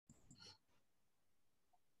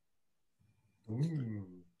Mm.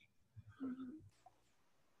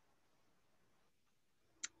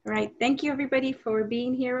 All right, thank you everybody for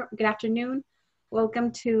being here. Good afternoon.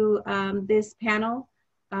 Welcome to this panel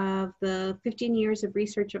of the 15 years of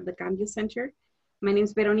research of the Cambio Center. My name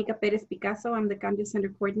is Veronica Perez Picasso. I'm the Cambio Center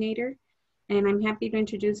coordinator, and I'm happy to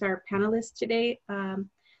introduce our panelists today,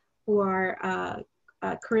 who are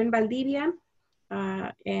Corinne Valdivia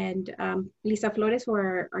and Lisa Flores, who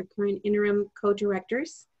are our current interim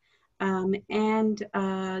co-directors, and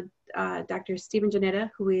Dr. Stephen Jeanetta,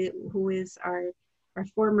 who is our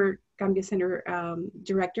former Cambio Center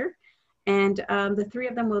director. And the three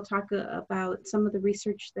of them will talk about some of the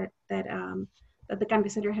research that the Cambio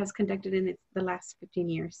Center has conducted in the last 15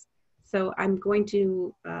 years. So I'm going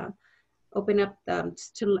to open up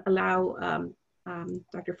to allow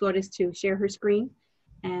Dr. Flores to share her screen,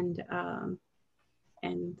 and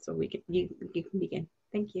so you can begin.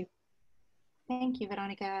 Thank you. Thank you,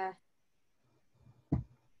 Veronica.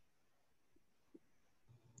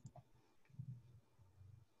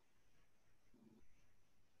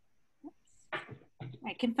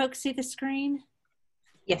 Right, can folks see the screen?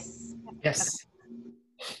 Yes. Yes.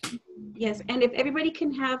 Yes, and if everybody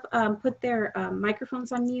can have put their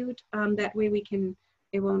microphones on mute, that way we can,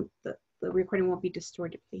 the recording won't be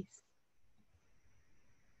distorted, please.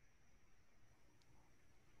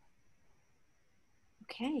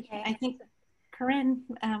 Okay, I think, Corinne,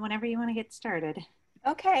 whenever you want to get started.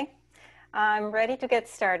 Okay, I'm ready to get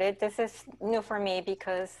started. This is new for me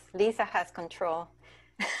because Lisa has control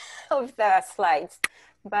of the slides.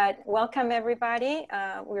 But welcome everybody.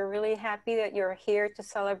 We're really happy that you're here to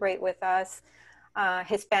celebrate with us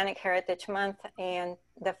Hispanic Heritage Month and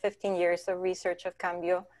the 15 years of research of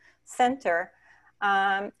Cambio Center.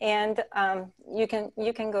 You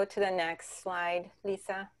can go to the next slide,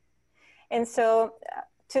 Lisa. And so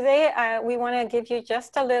today we want to give you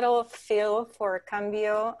just a little feel for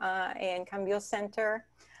Cambio and Cambio Center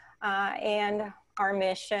and our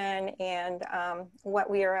mission and what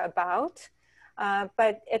we are about.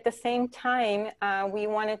 But at the same time, we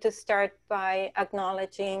wanted to start by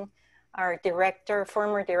acknowledging our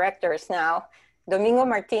former directors now, Domingo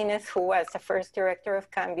Martinez, who was the first director of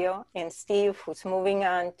Cambio, and Steve, who's moving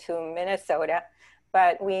on to Minnesota.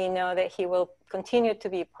 But we know that he will continue to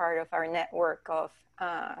be part of our network of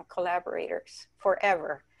collaborators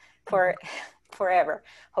forever,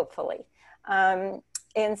 hopefully.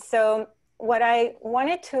 And so what I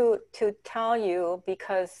wanted to tell you,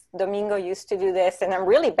 because Domingo used to do this, and I'm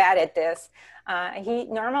really bad at this, he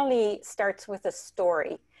normally starts with a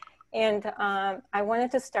story. And I wanted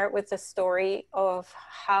to start with the story of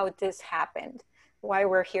how this happened, why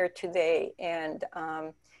we're here today. And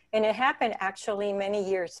it happened actually many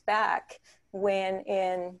years back when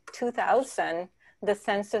in 2000, the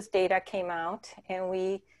census data came out and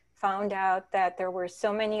we found out that there were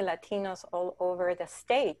so many Latinos all over the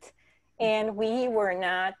state. And we were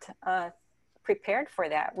not prepared for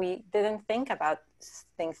that. We didn't think about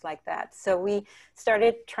things like that. So we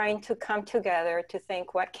started trying to come together to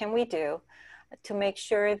think, what can we do to make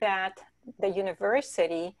sure that the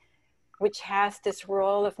university, which has this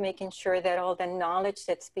role of making sure that all the knowledge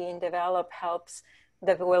that's being developed helps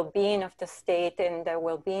the well-being of the state and the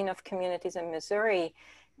well-being of communities in Missouri,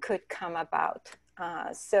 could come about.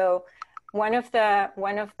 So one of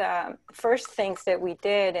the first things that we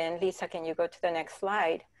did, and Lisa, can you go to the next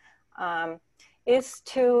slide, is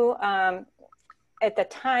to, at the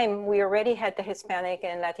time, we already had the Hispanic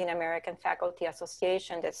and Latin American Faculty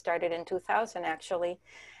Association that started in 2000 actually.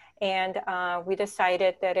 And we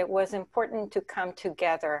decided that it was important to come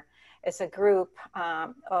together as a group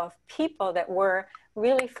of people that were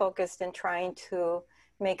really focused in trying to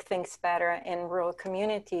make things better in rural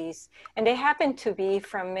communities. And they happened to be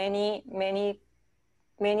from many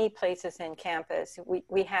places in campus.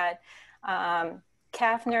 We had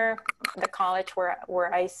CAFNR, the college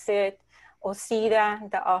where I sit, OCEDA,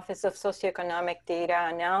 the Office of Socioeconomic Data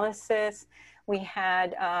Analysis. We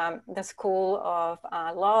had the School of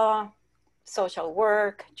Law, Social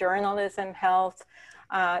Work, Journalism, Health,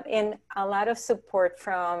 and a lot of support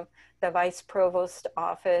from the Vice Provost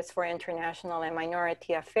Office for International and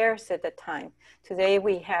Minority Affairs at the time. Today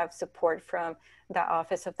we have support from the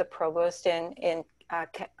Office of the Provost in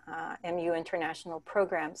MU International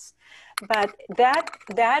Programs. But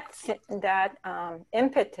that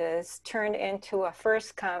impetus turned into a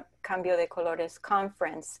first Cambio de Colores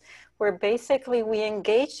conference, where basically we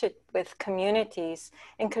engaged it with communities,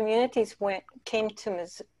 and communities came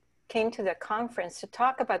to the conference to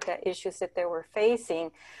talk about the issues that they were facing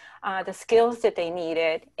the skills that they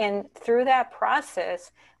needed. And through that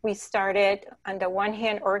process, we started, on the one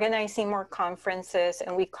hand, organizing more conferences,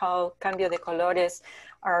 and we call Cambio de Colores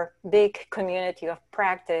our big community of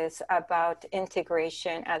practice about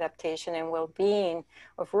integration, adaptation, and well-being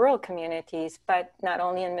of rural communities, but not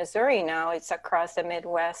only in Missouri now, it's across the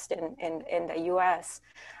Midwest and in the US.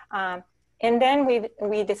 And then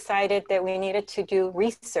we decided that we needed to do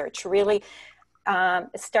research, really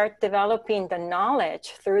start developing the knowledge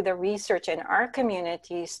through the research in our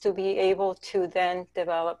communities to be able to then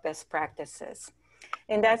develop best practices.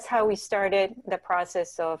 And that's how we started the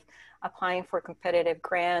process of applying for competitive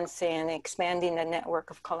grants and expanding the network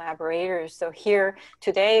of collaborators. So here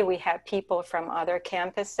today we have people from other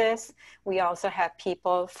campuses. We also have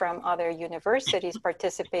people from other universities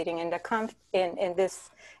participating in this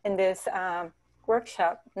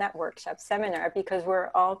workshop, not workshop, seminar, because we're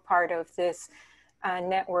all part of this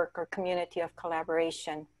network or community of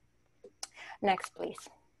collaboration. Next, please.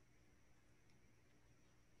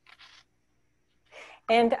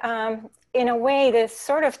 And in a way, this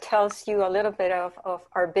sort of tells you a little bit of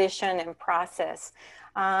our vision and process.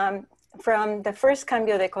 From the first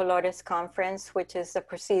Cambio de Colores conference, which is the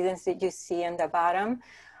proceedings that you see in the bottom,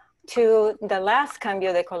 to the last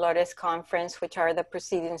Cambio de Colores conference, which are the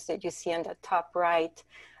proceedings that you see in the top right.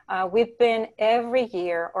 We've been every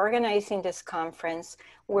year organizing this conference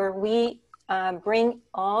where we bring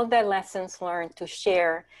all the lessons learned to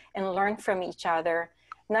share and learn from each other,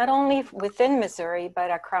 not only within Missouri, but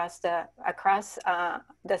across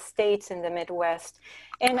the states in the Midwest.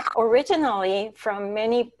 And originally from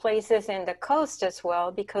many places in the coast as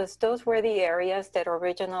well, because those were the areas that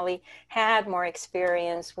originally had more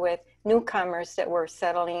experience with newcomers that were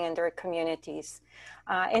settling in their communities.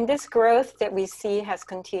 And this growth that we see has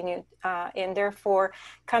continued, and therefore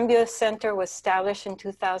Cambio Center was established in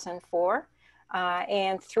 2004.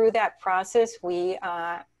 And through that process, we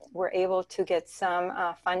were able to get some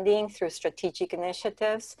funding through strategic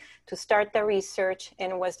initiatives to start the research,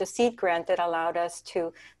 and it was the seed grant that allowed us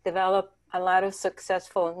to develop a lot of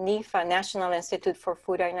successful NIFA, National Institute for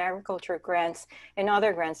Food and Agriculture grants, and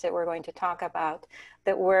other grants that we're going to talk about,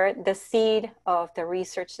 that were the seed of the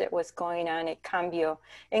research that was going on at Cambio,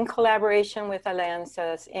 in collaboration with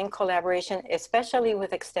Alianzas, in collaboration especially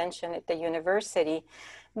with Extension at the university,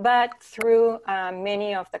 but through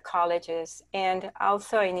many of the colleges. And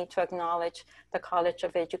also I need to acknowledge the College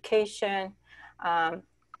of Education,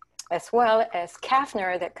 as well as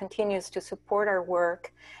CAFNR that continues to support our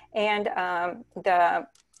work, and the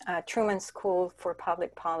Truman School for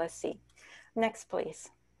Public Policy. Next, please.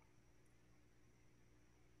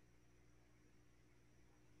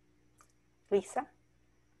 Lisa.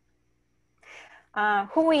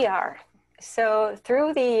 Who we are. So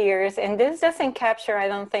through the years, and this doesn't capture, I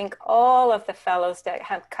don't think, all of the fellows that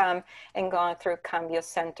have come and gone through Cambio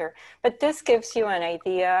Center, but this gives you an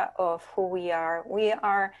idea of who we are. We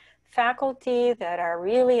are faculty that are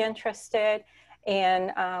really interested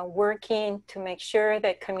in working to make sure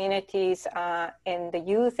that communities and the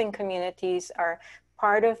youth in communities are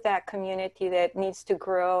part of that community that needs to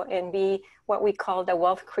grow and be what we call the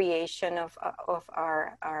wealth creation of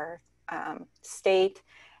our state.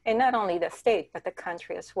 And not only the state, but the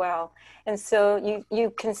country as well. And so you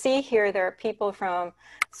can see here, there are people from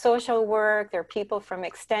social work, there are people from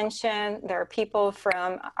extension, there are people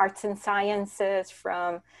from arts and sciences,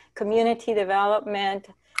 from community development,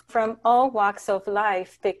 from all walks of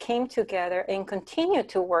life that came together and continue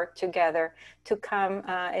to work together to come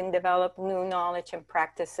and develop new knowledge and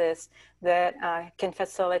practices that can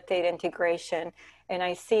facilitate integration. And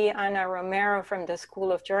I see Ana Romero from the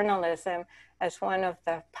School of Journalism as one of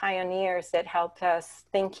the pioneers that helped us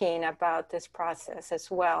thinking about this process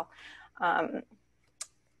as well.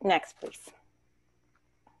 Next, please.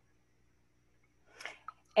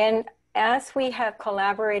 And as we have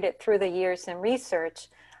collaborated through the years in research,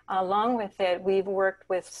 along with it, we've worked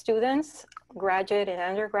with students, graduate and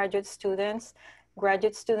undergraduate students,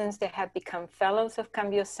 graduate students that have become fellows of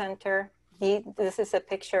Cambio Center. This is a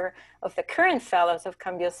picture of the current fellows of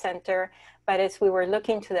Cambio Center, but as we were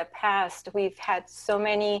looking to the past, we've had so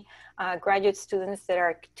many graduate students that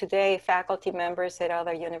are today faculty members at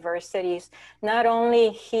other universities, not only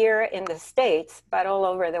here in the States, but all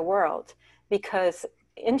over the world. Because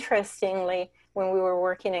interestingly, when we were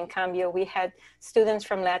working in Cambio, we had students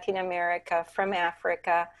from Latin America, from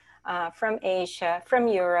Africa, from Asia, from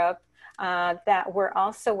Europe, that were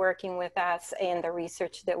also working with us in the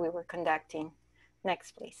research that we were conducting.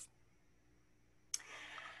 Next, please.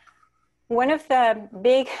 One of the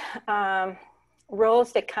big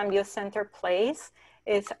roles that Cambio Center plays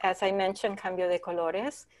is, as I mentioned, Cambio de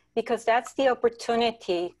Colores. because that's the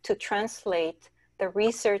opportunity to translate the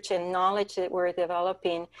research and knowledge that we're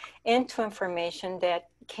developing into information that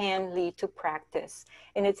can lead to practice.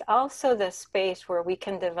 And it's also the space where we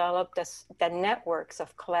can develop the networks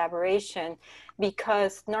of collaboration,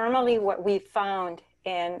 because normally what we found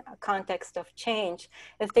in a context of change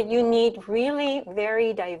is that you need really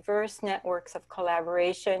very diverse networks of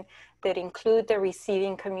collaboration that include the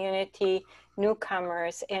receiving community,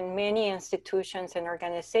 newcomers, and many institutions and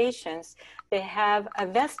organizations that have a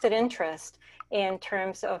vested interest in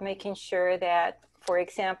terms of making sure that, for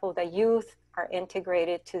example, the youth are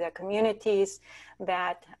integrated to the communities,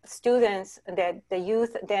 that students, that the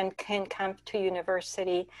youth then can come to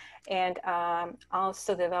university and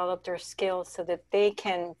also develop their skills so that they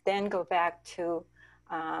can then go back to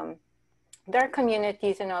their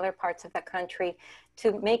communities in other parts of the country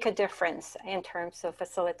to make a difference in terms of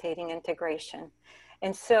facilitating integration.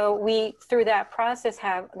 And so we, through that process,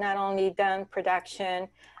 have not only done production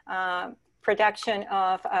of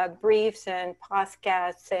briefs and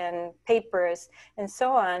podcasts and papers and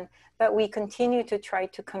so on, but we continue to try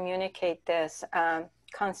to communicate this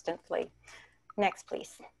constantly. Next,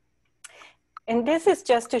 please. And this is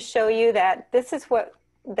just to show you that this is what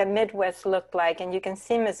the Midwest looked like. And you can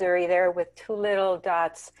see Missouri there with two little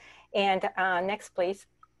dots. And next, please.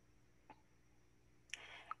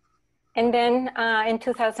 And then in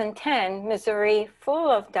 2010, Missouri full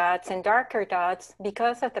of dots and darker dots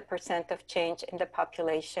because of the percent of change in the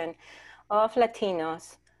population of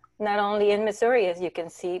Latinos, not only in Missouri, as you can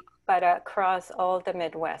see, but across all the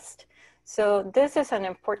Midwest. So this is an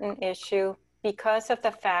important issue because of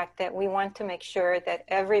the fact that we want to make sure that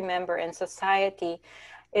every member in society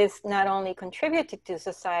is not only contributing to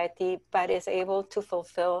society, but is able to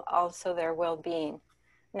fulfill also their well-being.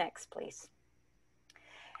 Next, please.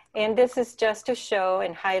 And this is just to show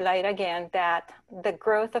and highlight again that the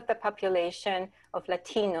growth of the population of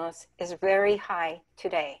Latinos is very high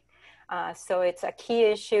today. So it's a key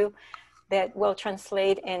issue that will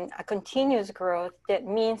translate in a continuous growth. That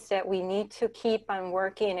means that we need to keep on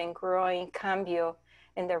working and growing Cambio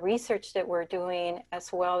in the research that we're doing,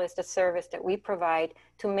 as well as the service that we provide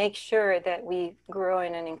to make sure that we grow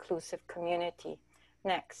in an inclusive community.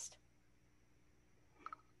 Next.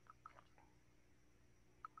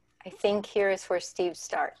 I think here is where Steve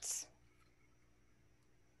starts.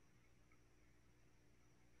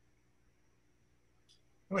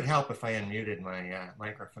 It would help if I unmuted my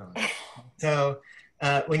microphone. So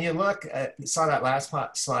when you look, you saw that last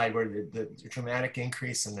slide where the dramatic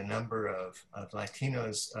increase in the number of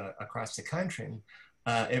Latinos across the country,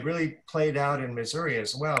 it really played out in Missouri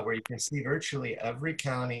as well, where you can see virtually every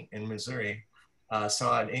county in Missouri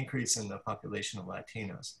saw an increase in the population of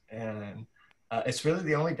Latinos. And it's really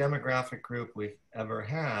the only demographic group we've ever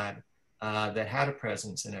had that had a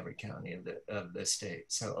presence in every county of the state.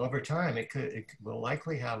 So over time, it will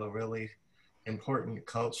likely have a really important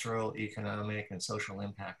cultural, economic, and social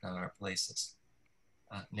impact on our places.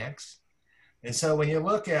 Next. And so when you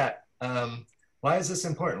look at, why is this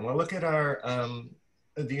important? Well, look at our,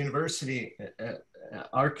 the university,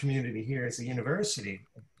 our community here is a university,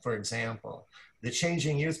 for example, the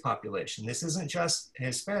changing youth population. This isn't just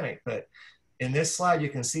Hispanic, but in this slide, you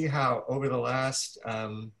can see how over the last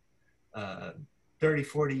 30,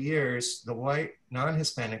 40 years, the white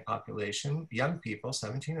non-Hispanic population, young people,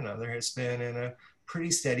 17 and under, has been in a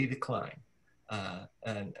pretty steady decline.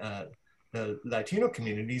 The Latino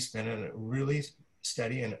community's been in a really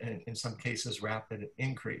steady and in some cases rapid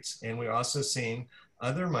increase. And we're also seeing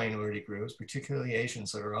other minority groups, particularly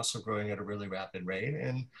Asians, that are also growing at a really rapid rate,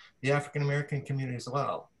 and the African-American community as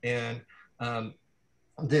well. And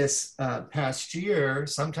this past year,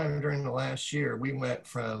 sometime during the last year, we went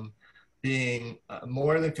from being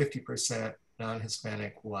more than 50%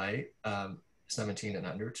 non-Hispanic white, 17 and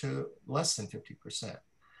under, to less than 50%.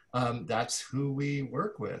 That's who we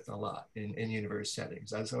work with a lot in university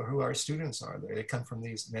settings. That's who our students are. They come from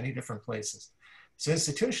these many different places. So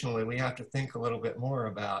institutionally, we have to think a little bit more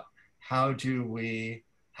about how do we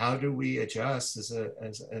adjust as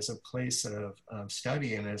a place of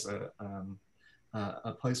study and as a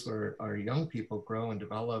place where our young people grow and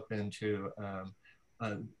develop into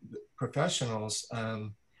professionals.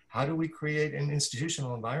 How do we create an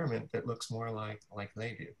institutional environment that looks more like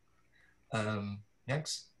they do?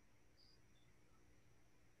 Next.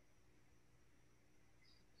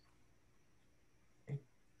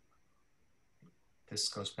 This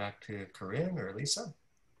goes back to Corinne or Lisa.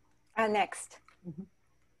 Next. Mm-hmm.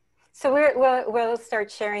 So we'll start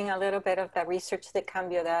sharing a little bit of the research that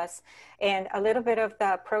Cambio does and a little bit of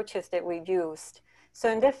the approaches that we've used. So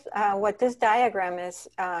in this, what this diagram is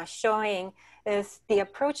showing is the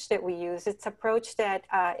approach that we use. It's approach that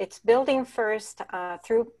it's building first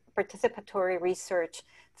through participatory research,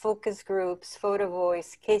 focus groups, photo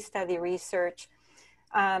voice, case study research,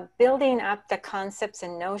 building up the concepts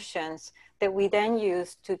and notions that we then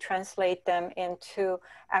use to translate them into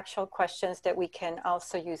actual questions that we can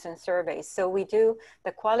also use in surveys. So we do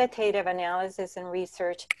the qualitative analysis and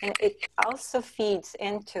research, and it also feeds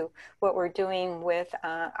into what we're doing with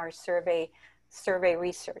our survey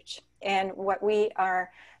research. And what we are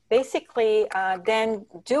basically then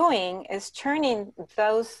doing is turning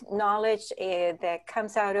those knowledge that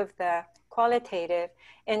comes out of the qualitative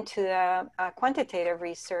into the quantitative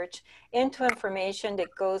research into information that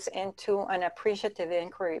goes into an appreciative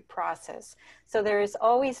inquiry process. So there is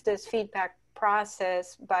always this feedback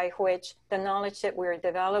process by which the knowledge that we're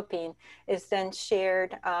developing is then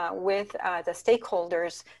shared with the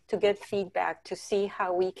stakeholders to get feedback to see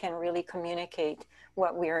how we can really communicate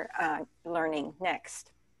what we're learning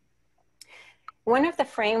next. One of the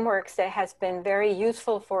frameworks that has been very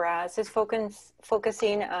useful for us is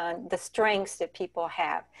focusing on the strengths that people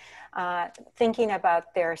have, thinking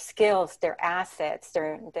about their skills, their assets,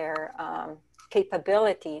 their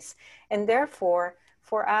capabilities. And therefore,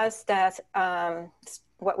 for us, that's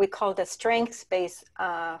what we call the strengths-based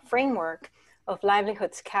framework of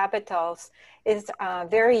livelihoods capitals is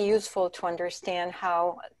very useful to understand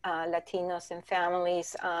how Latinos and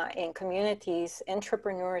families and communities,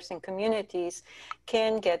 entrepreneurs and communities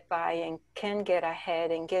can get by and can get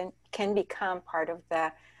ahead and can become part of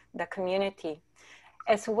the community,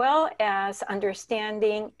 as well as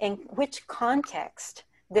understanding in which context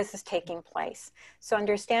this is taking place. So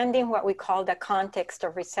understanding what we call the context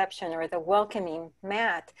of reception or the welcoming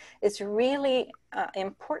mat is really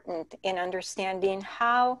important in understanding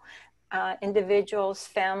how individuals,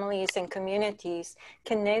 families, and communities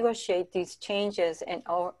can negotiate these changes in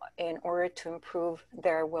order to improve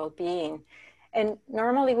their well-being. And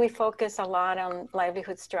normally we focus a lot on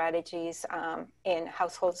livelihood strategies and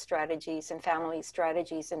household strategies and family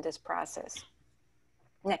strategies in this process.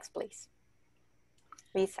 Next, please.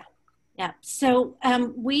 Lisa. Yeah, so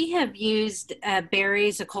we have used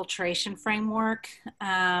Barry's acculturation framework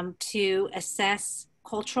to assess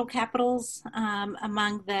cultural capitals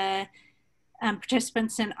among the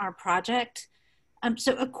participants in our project.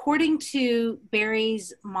 So according to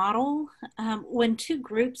Barry's model, when two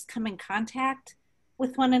groups come in contact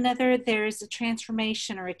with one another, there's a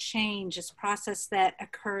transformation or a change, this process that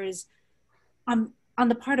occurs on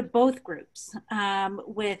the part of both groups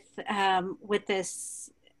with this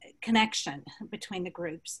connection between the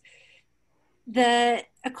groups. The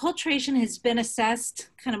acculturation has been assessed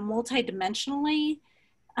kind of multidimensionally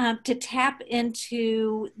to tap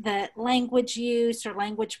into the language use or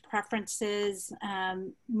language preferences,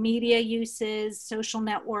 media uses, social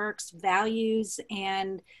networks, values,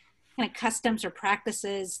 and kind of customs or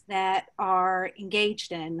practices that are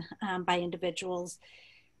engaged in by individuals.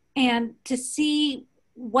 And to see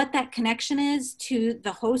what that connection is to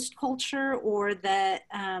the host culture or the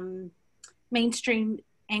mainstream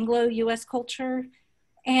Anglo-US culture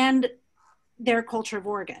and their culture of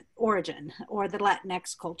origin or the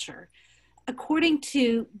Latinx culture. According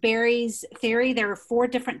to Barry's theory, there are 4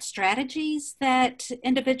 different strategies that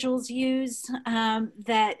individuals use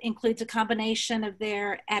that includes a combination of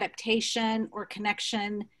their adaptation or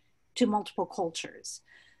connection to multiple cultures.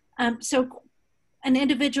 So an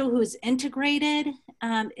individual who is integrated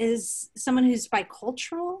is someone who's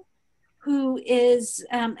bicultural, who is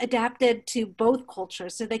adapted to both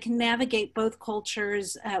cultures, so they can navigate both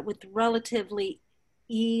cultures with relatively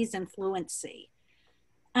ease and fluency.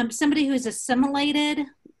 Somebody who's assimilated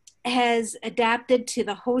has adapted to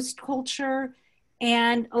the host culture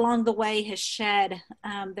and along the way has shed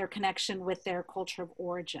their connection with their culture of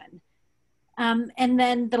origin. And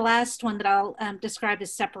then the last one that I'll describe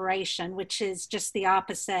is separation, which is just the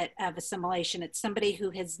opposite of assimilation. It's somebody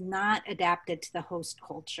who has not adapted to the host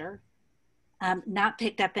culture, not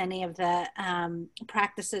picked up any of the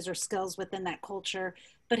practices or skills within that culture,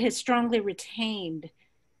 but has strongly retained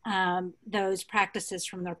those practices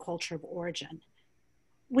from their culture of origin.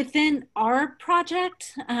 Within our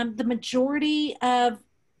project, the majority of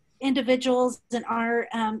individuals in our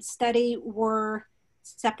study were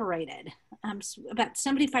separated. So about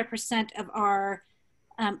 75% of our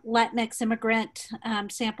Latinx immigrant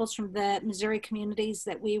samples from the Missouri communities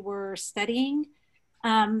that we were studying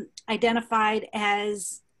identified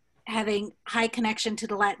as having high connection to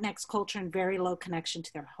the Latinx culture and very low connection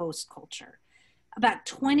to their host culture. About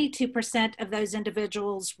 22% of those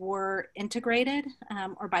individuals were integrated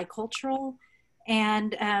or bicultural,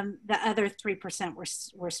 and the other 3%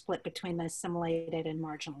 were split between the assimilated and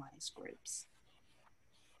marginalized groups.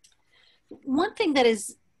 One thing that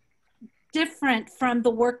is different from the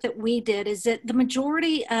work that we did is that the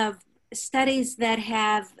majority of studies that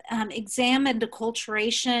have examined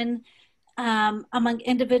acculturation among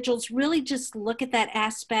individuals really just look at that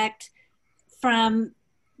aspect from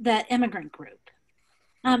the immigrant group.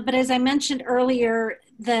 But as I mentioned earlier,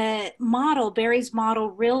 the model, Berry's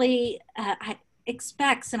model, really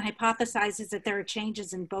expects and hypothesizes that there are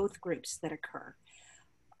changes in both groups that occur.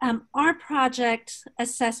 Our project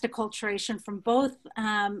assessed acculturation from both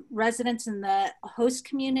residents in the host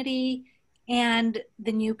community and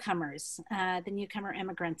the newcomers, the newcomer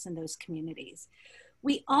immigrants in those communities.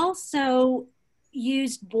 We also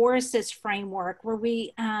used Boris's framework where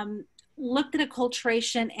we looked at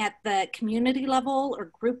acculturation at the community level or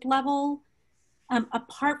group level,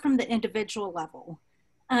 apart from the individual level.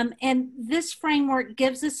 And this framework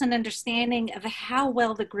gives us an understanding of how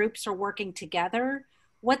well the groups are working together,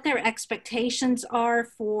 what their expectations are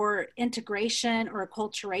for integration or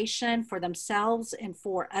acculturation for themselves and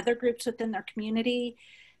for other groups within their community,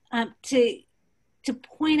 to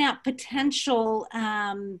point out potential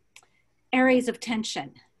areas of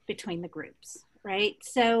tension between the groups, right?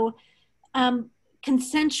 So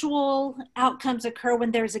consensual outcomes occur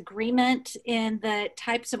when there's agreement in the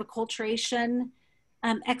types of acculturation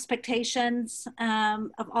expectations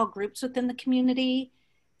of all groups within the community.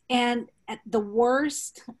 And at the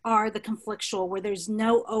worst are the conflictual, where there's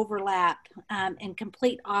no overlap and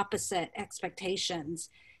complete opposite expectations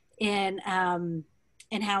in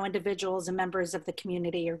how individuals and members of the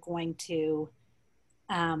community are going to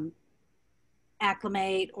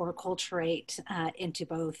acclimate or acculturate into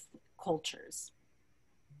both cultures.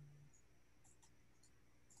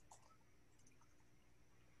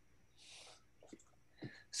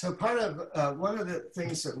 So part of one of the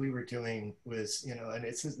things that we were doing was, you know, and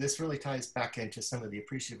this really ties back into some of the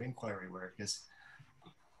appreciative inquiry work, is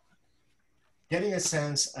getting a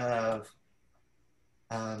sense of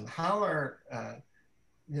how are,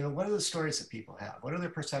 you know, what are the stories that people have? What are their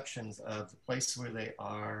perceptions of the place where they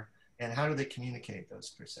are, and how do they communicate those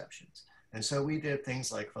perceptions? And so we did things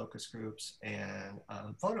like focus groups and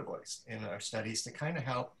photo voice in our studies to kind of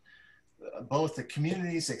help both the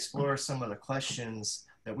communities explore some of the questions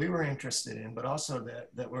that we were interested in, but also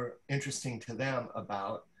that were interesting to them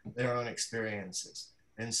about their own experiences.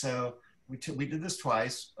 And so we did this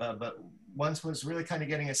twice, but once was really kind of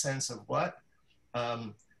getting a sense of what,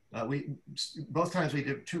 both times we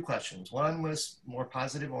did two questions. One was more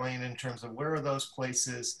positive oriented in terms of where are those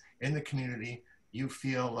places in the community you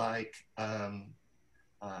feel like,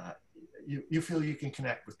 you feel you can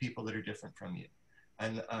connect with people that are different from you.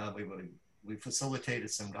 And we facilitated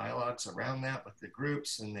some dialogues around that with the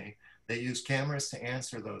groups, and they used cameras to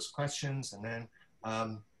answer those questions. And then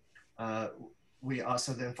we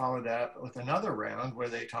also then followed that up with another round where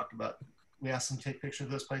they talked about, we asked them to take pictures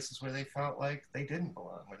of those places where they felt like they didn't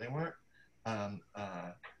belong, where they weren't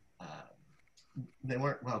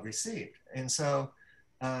well received. And so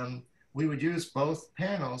we would use both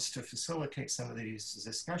panels to facilitate some of these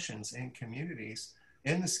discussions in communities,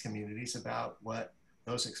 in these communities, about what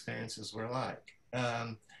those experiences were like.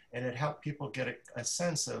 And it helped people get a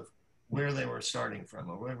sense of where they were starting from,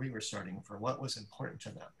 or where we were starting from, what was important to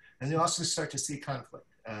them. And they also start to see conflict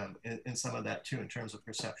in some of that too, in terms of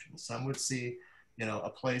perception. Some would see, you know, a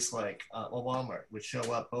place like a Walmart would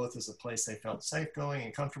show up both as a place they felt safe going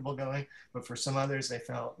and comfortable going, but for some others, they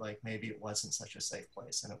felt like maybe it wasn't such a safe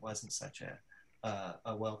place and it wasn't such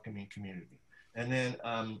a welcoming community. And then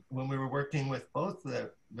when we were working with both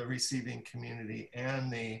the receiving community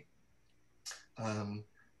and the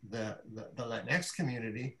Latinx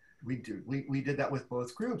community, we did that with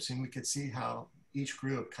both groups, and we could see how each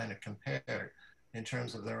group kind of compared in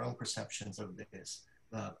terms of their own perceptions of this,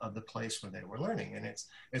 of the place where they were learning. And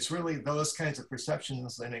it's really those kinds of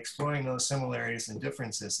perceptions and exploring those similarities and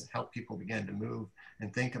differences that help people begin to move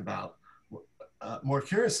and think about more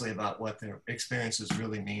curiously about what their experiences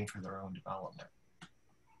really mean for their own development.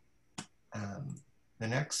 The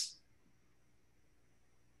next.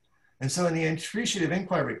 And so in the appreciative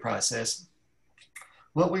inquiry process,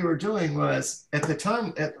 what we were doing was, at the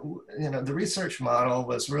time, you know, the research model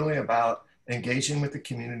was really about engaging with the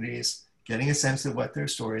communities, getting a sense of what their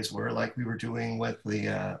stories were, like we were doing with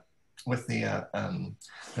the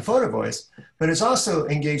photo voice, but it's also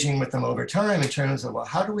engaging with them over time in terms of, well,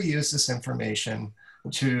 how do we use this information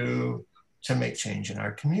to make change in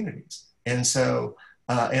our communities? And so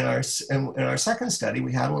in our second study,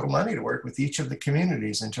 we had a little money to work with each of the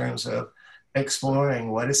communities in terms of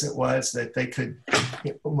exploring what it was that they could,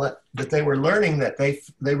 that they were learning that they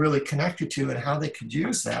really connected to, and how they could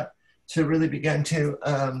use that to really begin to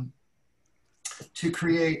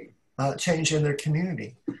create change in their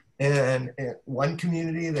community. And in one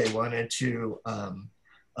community, they wanted to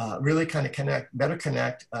really kind of better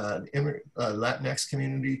connect the Latinx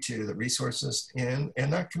community to the resources in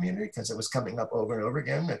that community, because it was coming up over and over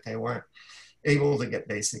again that they weren't able to get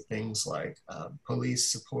basic things like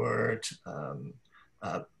police support,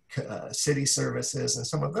 city services, and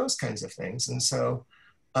some of those kinds of things. And so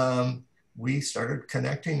we started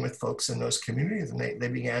connecting with folks in those communities, and they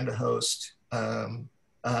began to host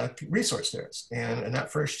resource fairs. And in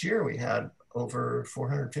that first year, we had over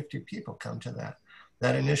 450 people come to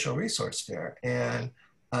that initial resource fair. And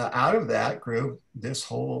out of that grew this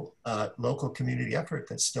whole local community effort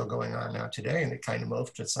that's still going on now today, and it kind of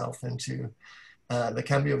morphed itself into the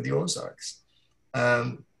Cambio of the Ozarks.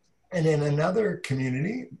 And in another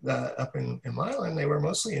community up in Milan, they were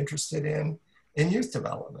mostly interested in youth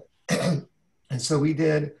development. And so we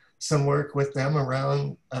did some work with them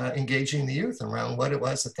around engaging the youth around what it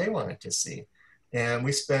was that they wanted to see. And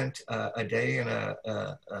we spent a day in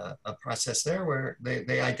a process there where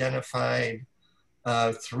they identified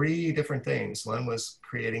 3 different things. One was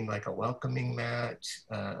creating like a welcoming mat.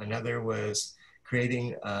 Another was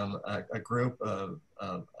creating a group of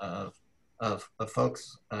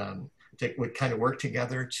folks that would kind of work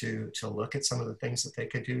together to look at some of the things that they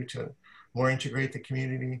could do to more integrate the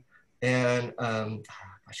community. And I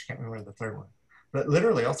can't remember the third one. But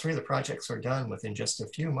literally all 3 of the projects were done within just a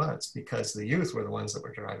few months, because the youth were the ones that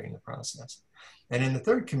were driving the process. And in the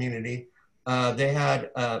third community, they had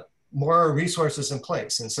more resources in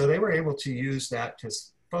place. And so they were able to use that to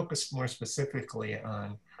focus more specifically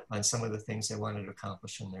on some of the things they wanted to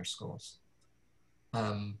accomplish in their schools.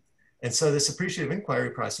 And so this appreciative inquiry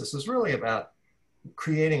process was really about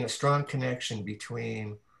creating a strong connection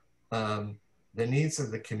between the needs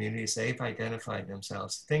of the communities they've identified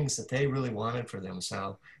themselves, things that they really wanted for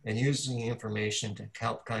themselves, and using the information to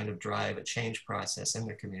help kind of drive a change process in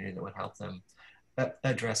the community that would help them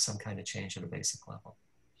address some kind of change at a basic level.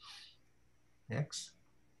 Next.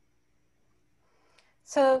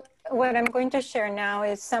 So what I'm going to share now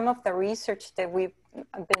is some of the research that we've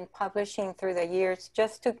been publishing through the years,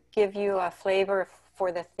 just to give you a flavor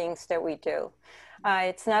for the things that we do.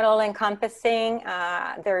 It's not all encompassing.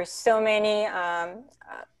 There are so many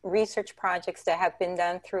research projects that have been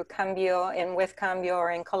done through Cambio and with Cambio,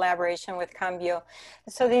 or in collaboration with Cambio.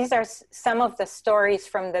 So these are some of the stories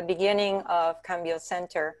from the beginning of Cambio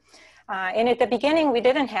Center. And at the beginning, we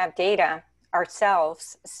didn't have data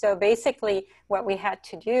ourselves. So basically what we had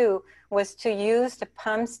to do was to use the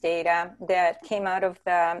PUMS data that came out of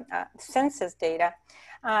the census data,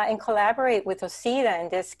 and collaborate with OCEDA in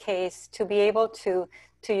this case to be able to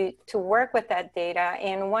work with that data.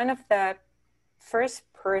 And one of the first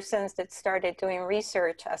persons that started doing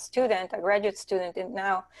research, a student, a graduate student, and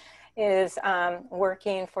now is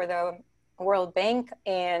working for the World Bank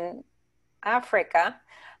in Africa,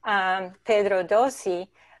 Pedro Dossi,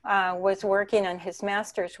 was working on his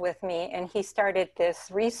master's with me, and he started this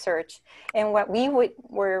research. And what we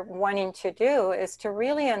were wanting to do is to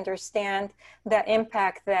really understand the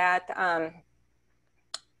impact that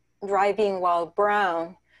driving while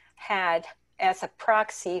brown had as a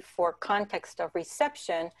proxy for context of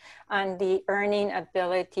reception on the earning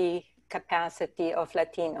ability capacity of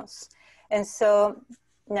Latinos. And so,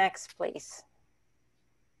 next, please.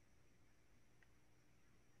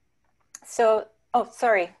 So, oh,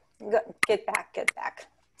 sorry, get back.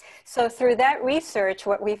 So through that research,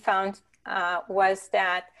 what we found was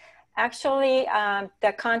that actually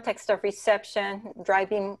the context of reception,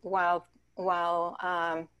 driving while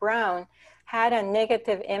brown, had a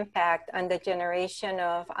negative impact on the generation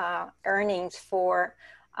of earnings for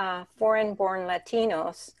foreign-born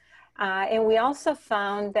Latinos. And we also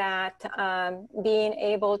found that being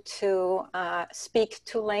able to speak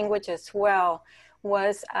 2 languages well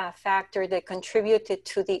was a factor that contributed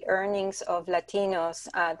to the earnings of Latinos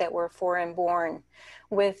that were foreign born.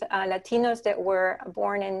 With Latinos that were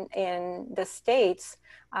born in the States,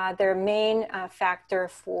 their main factor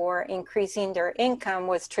for increasing their income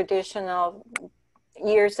was traditional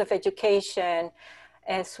years of education,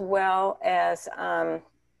 as well as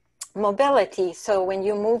mobility. So when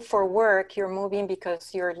you move for work, you're moving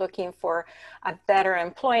because you're looking for a better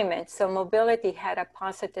employment. So mobility had a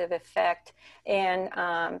positive effect in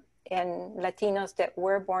Latinos that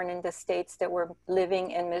were born in the States that were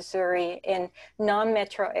living in Missouri in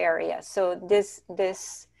non-metro areas. So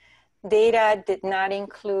this data did not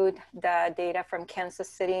include the data from Kansas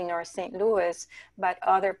City nor St. Louis, but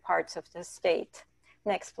other parts of the state.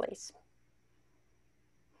 Next, please.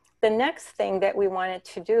 The next thing that we wanted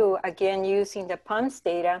to do, again, using the PUMS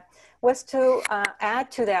data, was to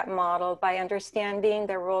add to that model by understanding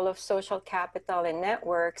the role of social capital and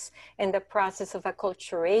networks in the process of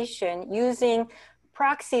acculturation, using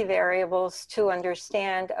proxy variables to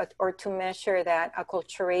understand or to measure that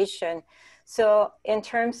acculturation. So in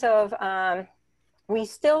terms of, we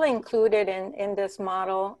still included in this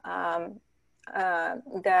model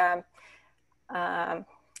the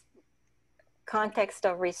context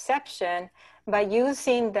of reception by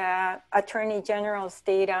using the Attorney General's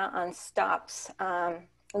data on stops,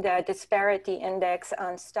 the disparity index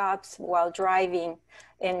on stops while driving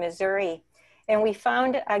in Missouri. And we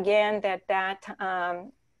found again that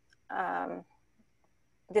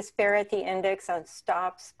disparity index on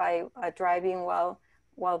stops by driving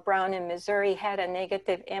while brown in Missouri had a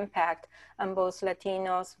negative impact on both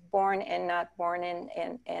Latinos born and not born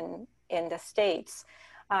in the States.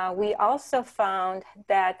 We also found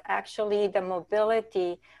that actually the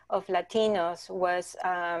mobility of Latinos was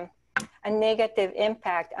a negative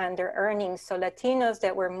impact on their earnings. So Latinos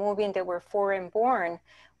that were moving, that were foreign born,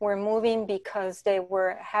 were moving because they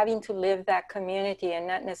were having to live that community and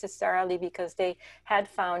not necessarily because they had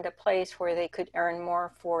found a place where they could earn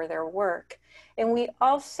more for their work. And we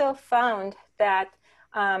also found that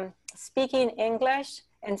speaking English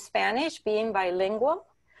and Spanish, being bilingual,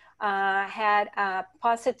 had a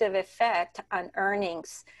positive effect on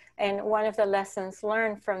earnings. And one of the lessons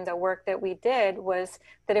learned from the work that we did was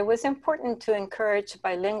that it was important to encourage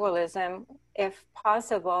bilingualism if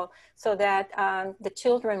possible, so that the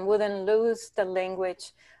children wouldn't lose the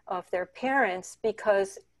language of their parents,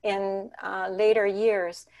 because in later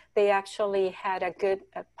years, they actually had a good,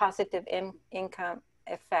 positive income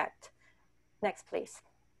effect. Next, please.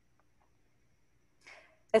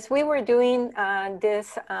 As we were doing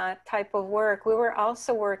this type of work, we were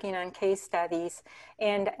also working on case studies,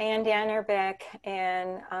 and Ann Dannerbeck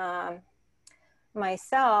and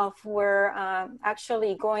myself were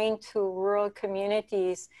actually going to rural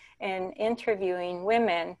communities and interviewing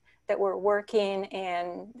women that were working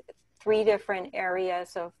in 3 different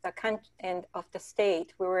areas of the country and of the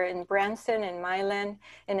state. We were in Branson, in Milan,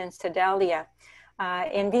 and in Sedalia.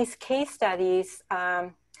 In these case studies,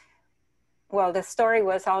 well, the story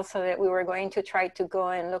was also that we were going to try to go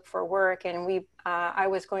and look for work, and I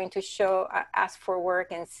was going to ask for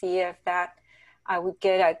work and see if that I would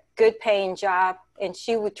get a good paying job, and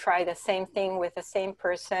she would try the same thing with the same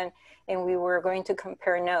person, and we were going to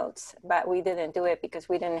compare notes, but we didn't do it because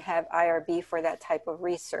we didn't have IRB for that type of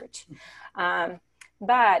research.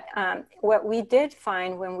 But what we did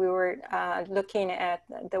find when we were looking at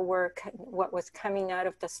the work, what was coming out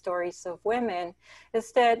of the stories of women,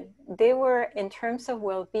 is that they were, in terms of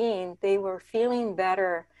well-being, they were feeling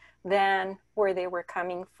better than where they were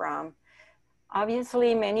coming from.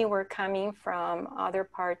 Obviously, many were coming from other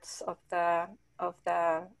parts of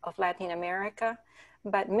Latin America,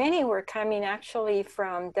 but many were coming actually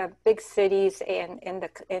from the big cities in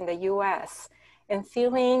the U.S., and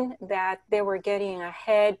feeling that they were getting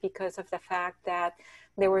ahead because of the fact that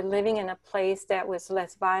they were living in a place that was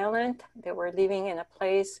less violent. They were living in a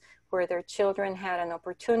place where their children had an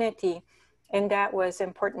opportunity, and that was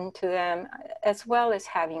important to them, as well as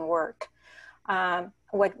having work.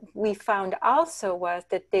 What we found also was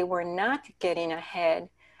that they were not getting ahead,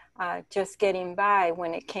 just getting by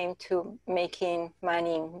when it came to making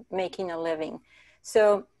money, making a living.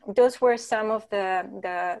 So those were some of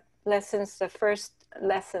the lessons, the first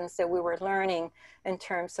lessons that we were learning in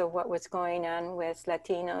terms of what was going on with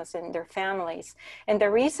Latinos and their families. And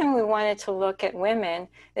the reason we wanted to look at women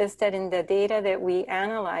is that in the data that we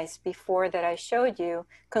analyzed before that I showed you,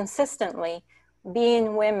 consistently,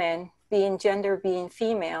 being women, being gender, being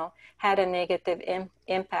female, had a negative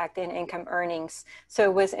impact in income earnings. So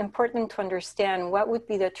it was important to understand what would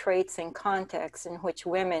be the traits and contexts in which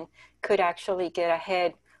women could actually get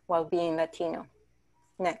ahead while being Latino.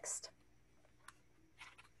 Next.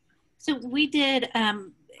 So we did,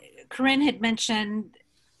 Corinne had mentioned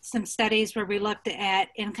some studies where we looked at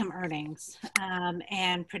income earnings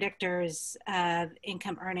and predictors of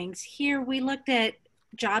income earnings. Here we looked at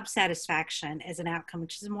job satisfaction as an outcome,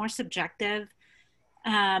 which is a more subjective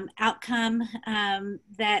outcome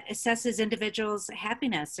that assesses individuals'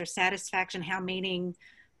 happiness, their satisfaction, how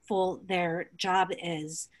meaningful their job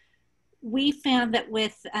is. We found that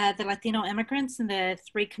with the Latino immigrants in the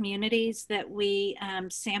 3 communities that we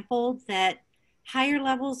sampled, that higher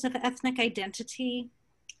levels of ethnic identity,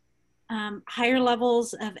 higher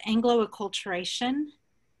levels of Anglo acculturation,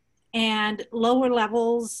 and lower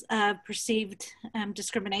levels of perceived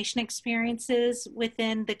discrimination experiences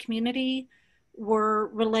within the community were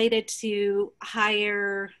related to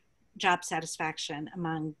higher job satisfaction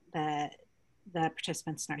among the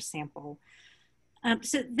participants in our sample.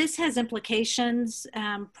 So this has implications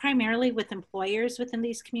primarily with employers within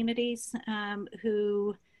these communities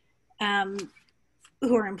who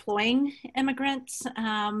are employing immigrants.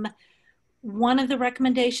 One of the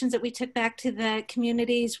recommendations that we took back to the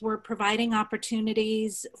communities were providing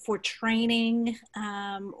opportunities for training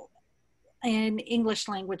in English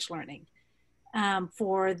language learning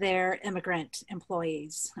for their immigrant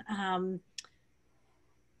employees.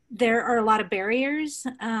 There are a lot of barriers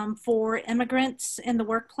for immigrants in the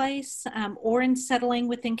workplace or in settling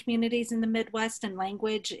within communities in the Midwest, and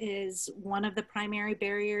language is one of the primary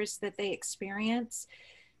barriers that they experience.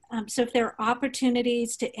 So if there are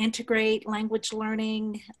opportunities to integrate language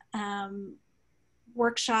learning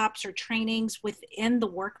workshops or trainings within the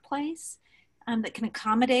workplace that can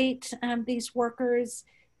accommodate these workers,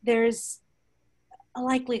 there's a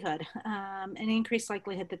likelihood, an increased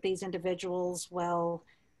likelihood that these individuals will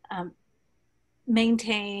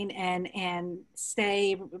maintain and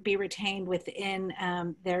be retained within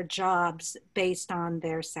their jobs based on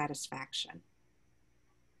their satisfaction.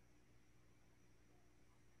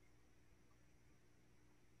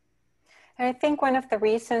 I think one of the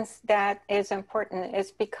reasons that is important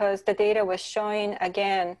is because the data was showing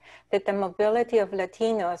again that the mobility of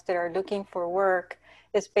Latinos that are looking for work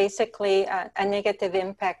is basically a negative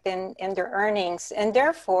impact in their earnings, and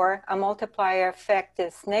therefore a multiplier effect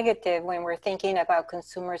is negative when we're thinking about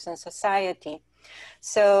consumers and society.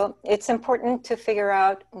 So it's important to figure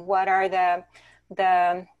out what are the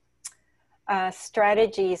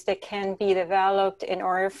strategies that can be developed in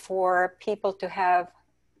order for people to have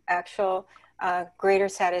actual greater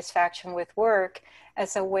satisfaction with work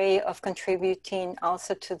as a way of contributing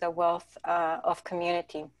also to the wealth of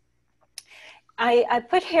community. I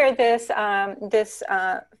put here this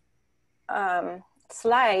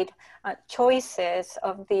slide, choices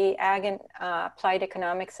of the Ag and Applied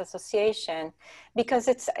Economics Association, because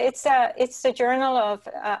it's the journal of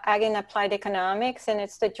Ag and Applied Economics, and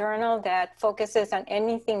it's the journal that focuses on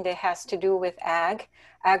anything that has to do with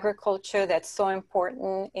agriculture that's so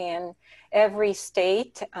important in every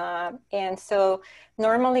state. And so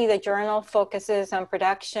normally the journal focuses on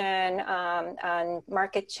production, on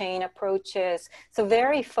market chain approaches, so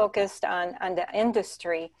very focused on the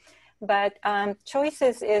industry. But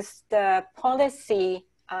choices is the policy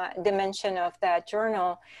dimension of that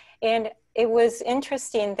journal. And it was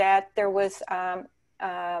interesting that there was a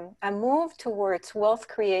move towards wealth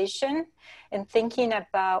creation and thinking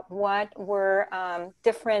about what were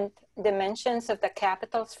different dimensions of the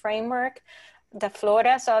capitals framework. The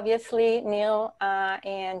Flores, obviously, Neil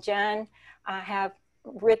and Jan have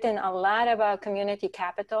written a lot about community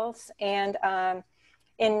capitals. And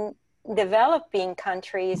in developing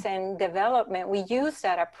countries and development, we use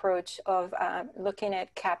that approach of looking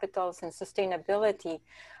at capitals and sustainability.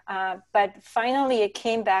 But finally, it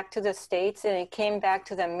came back to the States, and it came back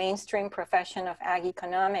to the mainstream profession of ag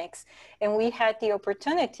economics. And we had the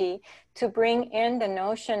opportunity to bring in the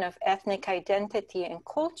notion of ethnic identity and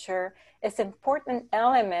culture as important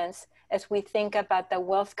elements as we think about the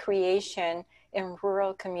wealth creation in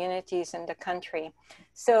rural communities in the country.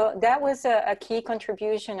 So that was a key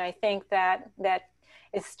contribution, I think, that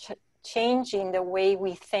is changing the way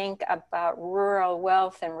we think about rural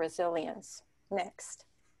wealth and resilience. Next.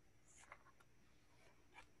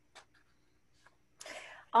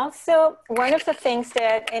 Also, one of the things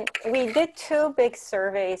that, and we did two big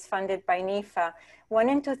surveys funded by NIFA, one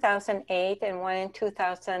in 2008 and one in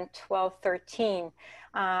 2012-13.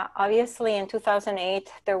 Obviously, in 2008,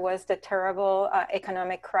 there was the terrible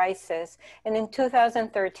economic crisis. And in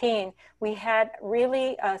 2013, we had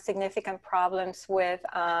really significant problems with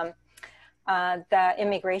the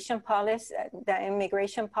immigration policies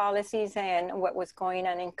and what was going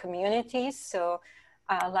on in communities. So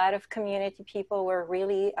a lot of community people were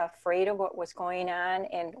really afraid of what was going on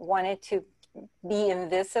and wanted to be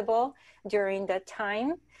invisible during that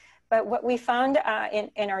time. But what we found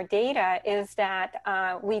in our data is that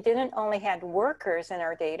we didn't only had workers in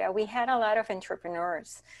our data, we had a lot of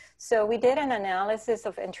entrepreneurs. So we did an analysis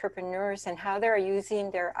of entrepreneurs and how they're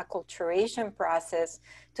using their acculturation process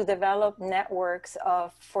to develop networks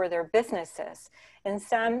for their businesses. And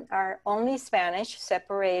some are only Spanish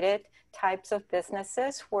separated types of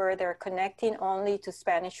businesses where they're connecting only to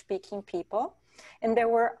Spanish speaking people. And there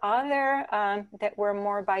were other that were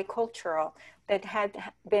more bicultural, that had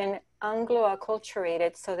been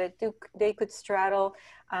Anglo-acculturated so that they could straddle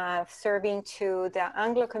serving to the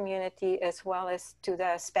Anglo community as well as to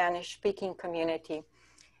the Spanish-speaking community.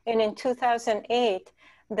 And in 2008,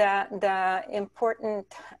 the important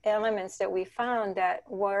elements that we found that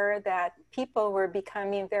were that people were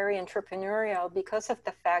becoming very entrepreneurial because of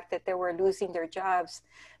the fact that they were losing their jobs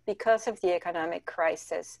because of the economic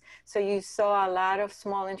crisis. So you saw a lot of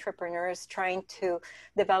small entrepreneurs trying to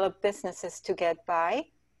develop businesses to get by.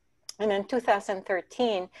 And in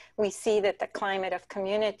 2013, we see that the climate of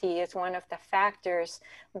community is one of the factors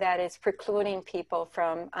that is precluding people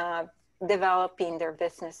from developing their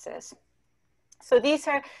businesses. So these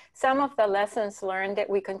are some of the lessons learned that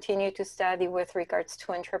we continue to study with regards to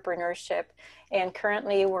entrepreneurship. And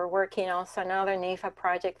currently we're working also another NAIFA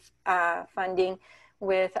project funding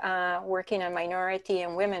with working on minority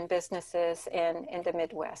and women businesses in the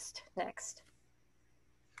Midwest. Next.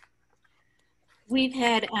 We've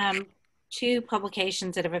had two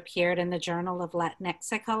publications that have appeared in the Journal of Latinx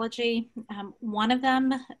Psychology. One of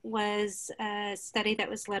them was a study that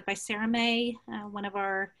was led by Sarah May, one of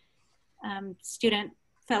our student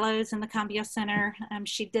fellows in the Cambio Center.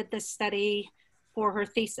 She did this study for her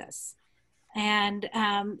thesis and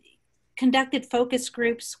conducted focus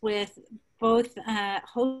groups with both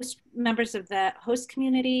members of the host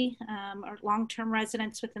community or long-term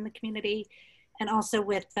residents within the community, and also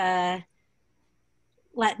with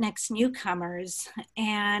Latinx newcomers,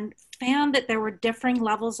 and found that there were differing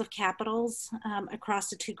levels of capitals across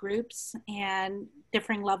the two groups and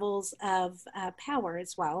differing levels of power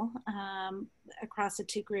as well across the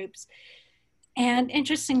two groups. And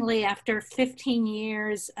interestingly, after 15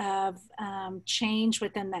 years of change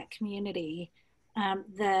within that community,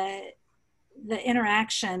 the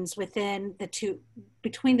interactions within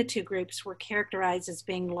between the two groups were characterized as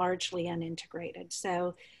being largely unintegrated.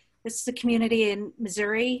 So this is a community in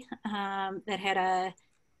Missouri that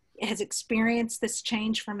has experienced this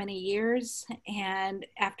change for many years. And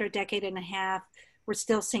after a decade and a half, we're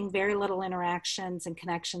still seeing very little interactions and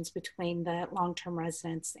connections between the long-term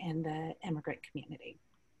residents and the immigrant community.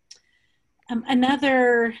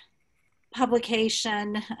 Another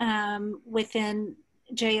publication within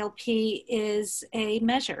JLP is a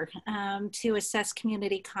measure to assess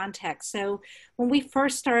community context. So when we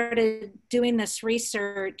first started doing this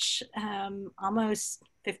research almost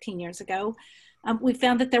 15 years ago, we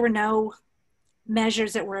found that there were no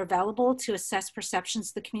measures that were available to assess perceptions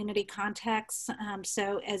of the community context.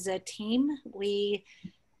 So as a team, we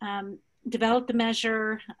developed a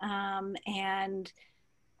measure and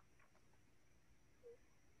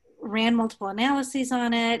ran multiple analyses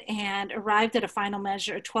on it and arrived at a final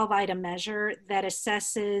measure, a 12-item measure that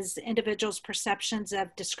assesses individuals' perceptions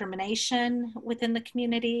of discrimination within the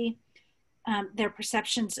community, their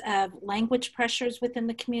perceptions of language pressures within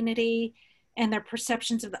the community, and their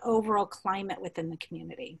perceptions of the overall climate within the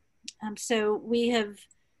community. So we have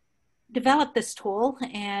developed this tool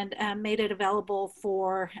and made it available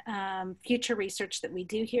for future research that we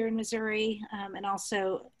do here in Missouri, and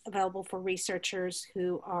also available for researchers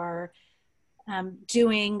who are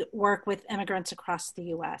doing work with immigrants across the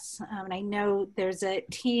US. And I know there's a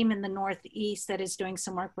team in the Northeast that is doing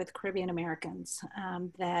some work with Caribbean Americans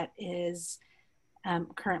that is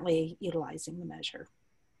currently utilizing the measure.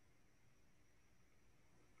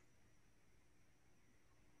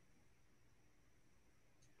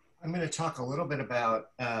 I'm going to talk a little bit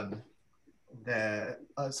about some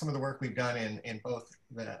of the work we've done in both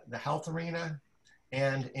the health arena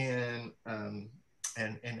and in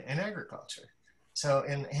agriculture. So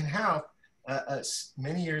in health, a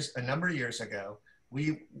number of years ago,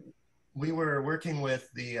 we were working with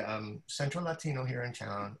the Central Latino here in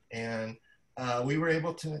town, and we were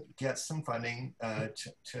able to get some funding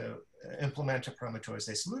to implement a Promotoras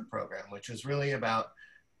de Salud program, which was really about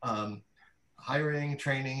hiring,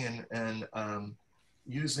 training, and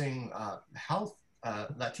using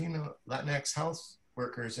Latinx health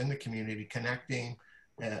workers in the community, connecting,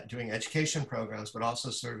 doing education programs, but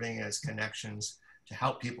also serving as connections to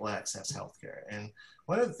help people access healthcare. And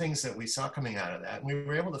one of the things that we saw coming out of that, and we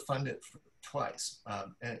were able to fund it twice,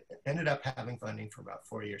 and ended up having funding for about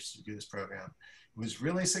 4 years to do this program. It was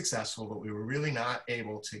really successful, but we were really not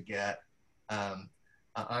able to get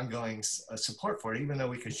ongoing support for it, even though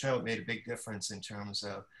we could show it made a big difference in terms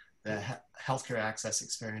of the healthcare access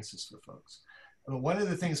experiences for folks. But one of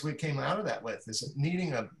the things we came out of that with is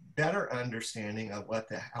needing a better understanding of what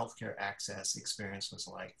the healthcare access experience was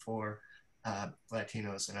like for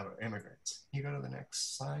Latinos and other immigrants. You go to the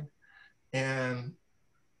next slide. And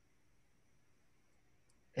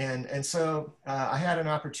And so I had an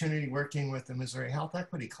opportunity working with the Missouri Health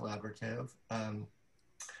Equity Collaborative,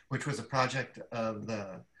 which was a project of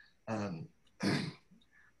the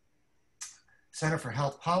Center for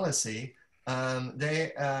Health Policy. We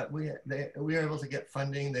were able to get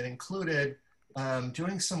funding that included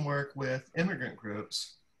doing some work with immigrant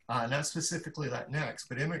groups, not specifically Latinx,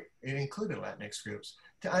 but it included Latinx groups,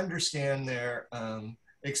 to understand their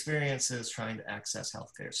experiences trying to access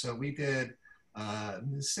healthcare. So we did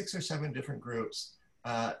 6 or 7 different groups,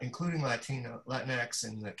 including Latinx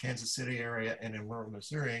in the Kansas City area and in rural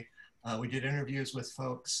Missouri. We did interviews with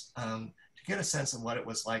folks to get a sense of what it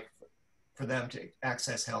was like for them to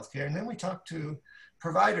access healthcare. And then we talked to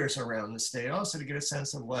providers around the state also to get a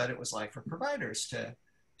sense of what it was like for providers to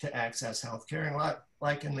access healthcare. And a lot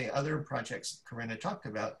like in the other projects Corinne had talked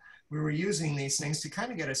about, we were using these things to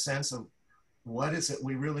kind of get a sense of what is it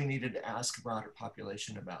we really needed to ask a broader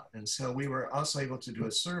population about. And so we were also able to do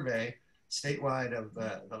a survey statewide of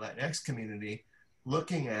the Latinx community,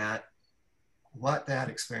 looking at what that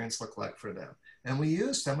experience looked like for them. And we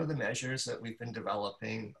used some of the measures that we've been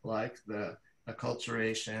developing, like the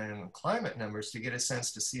acculturation and climate numbers, to get a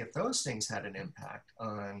sense to see if those things had an impact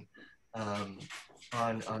on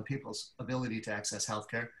people's ability to access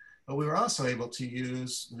healthcare. But we were also able to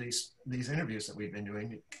use these interviews that we've been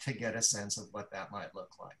doing to get a sense of what that might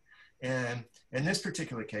look like. And in this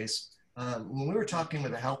particular case, when we were talking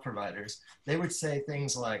with the health providers, they would say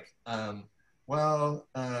things like,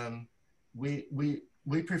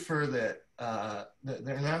 we prefer that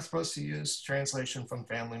they're not supposed to use translation from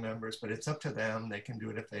family members, but it's up to them. They can do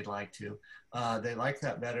it if they'd like to. They like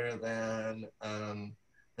that better than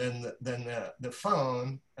the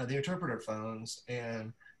phone, the interpreter phones,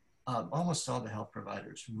 and almost all the health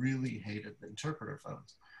providers really hated the interpreter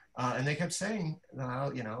phones. And they kept saying,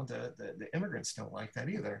 well, you know, the immigrants don't like that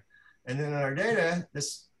either. And then in our data,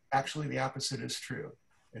 actually the opposite is true.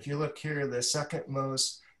 If you look here, the second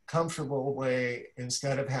most comfortable way,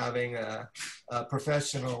 instead of having a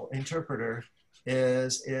professional interpreter,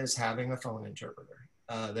 is having a phone interpreter.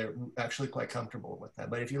 They're actually quite comfortable with that.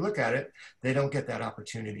 But if you look at it, they don't get that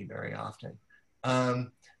opportunity very often.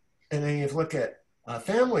 And then you look at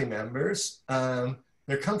family members,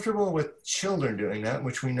 they're comfortable with children doing that,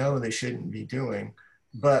 which we know they shouldn't be doing.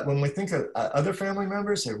 But when we think of other family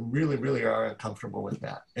members, they really, really are uncomfortable with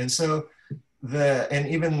that. And so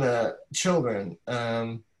even the children,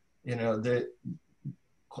 you know,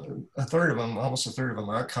 a third of them, almost a third of them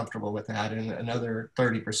aren't comfortable with that. And another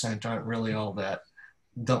 30% aren't really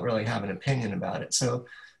don't really have an opinion about it. So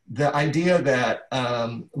the idea that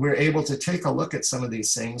we're able to take a look at some of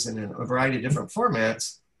these things in a variety of different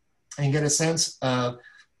formats and get a sense of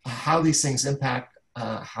how these things impact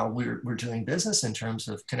how we're doing business in terms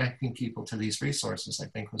of connecting people to these resources, I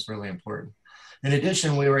think was really important. In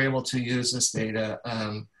addition, we were able to use this data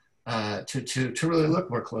to really look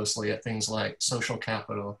more closely at things like social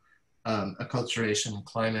capital, acculturation,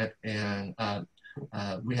 climate, and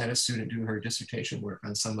we had a student do her dissertation work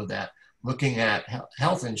on some of that, looking at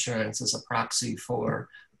health insurance as a proxy for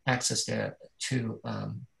access to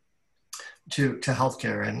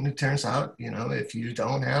healthcare. And it turns out, you know, if you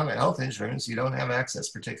don't have health insurance, you don't have access,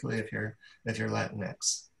 particularly if you're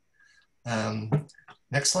Latinx.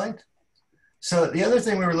 Next slide. So the other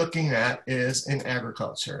thing we were looking at is in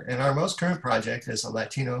agriculture. And our most current project is a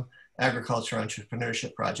Latino agriculture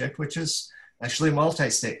entrepreneurship project, which is actually a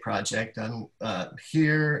multi-state project done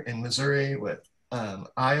here in Missouri with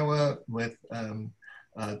Iowa, with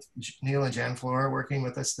Neil and Jan Flora working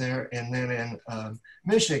with us there. And then in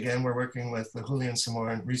Michigan, we're working with the Julian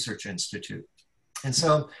Samoran Research Institute. And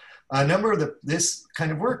so a number of this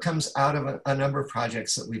kind of work comes out of a number of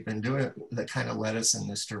projects that we've been doing that kind of led us in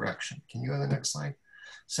this direction. Can you go to the next slide?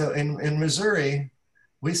 So in Missouri,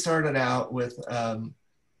 we started out with, I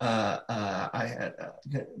had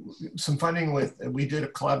some funding we did a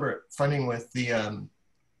collaborative funding with the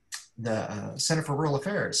Center for Rural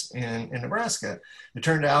Affairs in Nebraska. It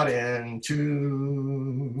turned out I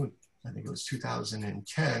think it was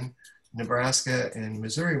 2010, Nebraska and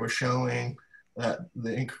Missouri were showing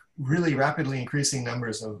the really rapidly increasing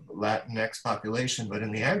numbers of Latinx population, but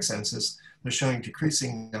in the ag census, they're showing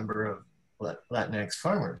decreasing number of Latinx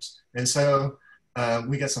farmers. And so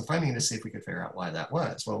we got some funding to see if we could figure out why that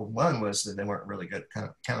was. Well, one was that they weren't really good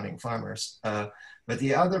at counting farmers. But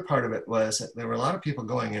the other part of it was that there were a lot of people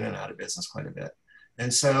going in and out of business quite a bit.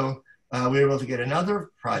 And so we were able to get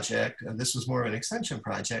another project, and this was more of an extension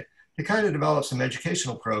project, to kind of develop some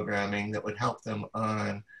educational programming that would help them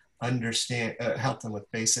help them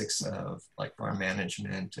with basics of like farm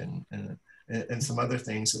management and and some other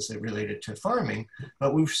things as they related to farming,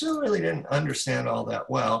 but we still really didn't understand all that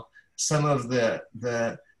well some of the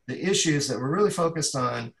issues that were really focused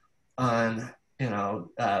on you know,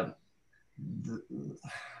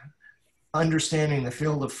 understanding the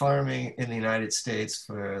field of farming in the United States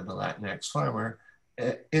for the Latinx farmer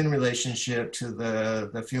in relationship to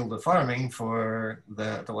the field of farming for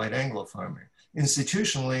the white Anglo farmer.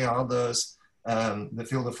 Institutionally, all those, the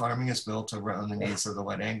field of farming is built around the needs of the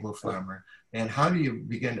white Anglo farmer. And how do you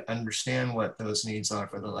begin to understand what those needs are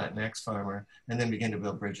for the Latinx farmer and then begin to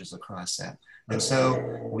build bridges across that? And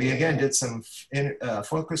so we again did some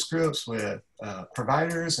focus groups with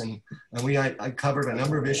providers, and I covered a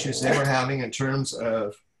number of issues they were having in terms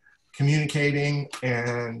of communicating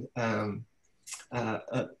and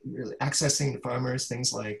really accessing the farmers,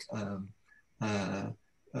 things like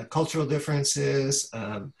cultural differences,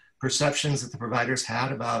 perceptions that the providers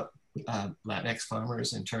had about Latinx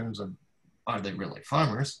farmers in terms of, are they really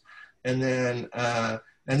farmers? And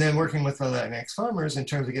then working with the Latinx farmers in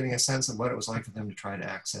terms of getting a sense of what it was like for them to try to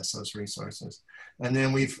access those resources. And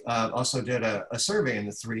then we've also did a survey in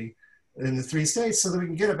the three states so that we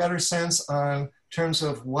can get a better sense on terms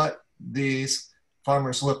of what these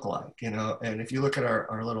farmers look like, you know. And if you look at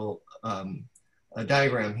our little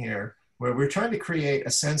diagram here, where we're trying to create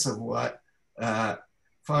a sense of what the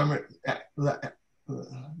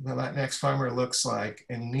Latinx farmer looks like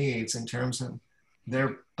and needs in terms of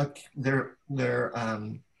their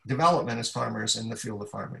development as farmers in the field of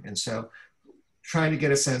farming. And so trying to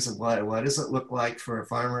get a sense of what does it look like for a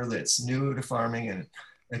farmer that's new to farming and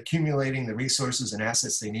accumulating the resources and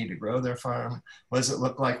assets they need to grow their farm. What does it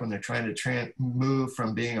look like when they're trying to move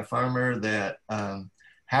from being a farmer that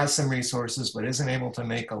has some resources but isn't able to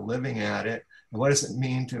make a living at it? And what does it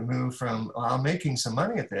mean to move from, I'm making some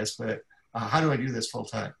money at this, but how do I do this full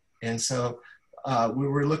time? And so we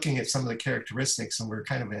were looking at some of the characteristics, and we're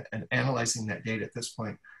kind of analyzing that data at this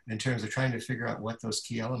point in terms of trying to figure out what those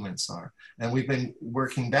key elements are. And we've been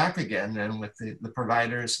working back again then with the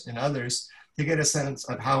providers and others to get a sense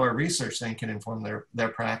of how our research then can inform their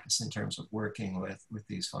practice in terms of working with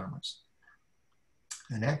these farmers.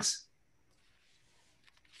 The next.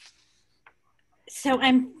 So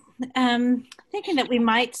I'm thinking that we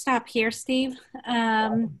might stop here, Steve.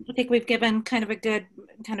 I think we've given kind of a good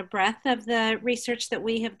kind of breadth of the research that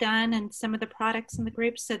we have done and some of the products in the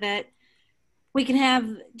group, so that we can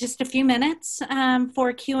have just a few minutes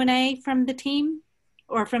for Q&A from the team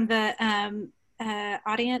or from the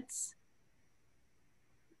audience.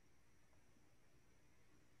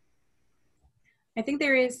 I think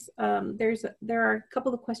there are a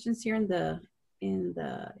couple of questions here in the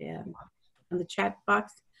chat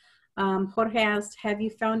box. Jorge asked, have you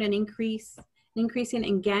found an increase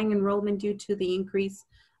in gang enrollment due to the increase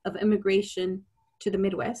of immigration to the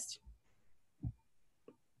Midwest?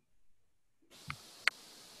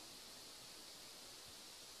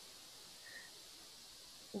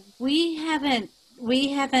 We haven't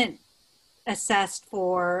assessed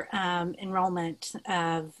for enrollment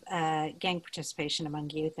of gang participation among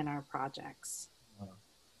youth in our projects.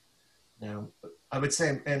 Now, I would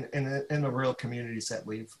say in the rural communities that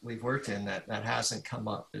we've worked in, that hasn't come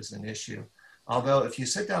up as an issue. Although if you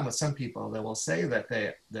sit down with some people, they will say that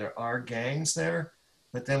there are gangs there,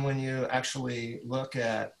 but then when you actually look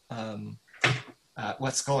at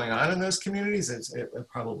what's going on in those communities, it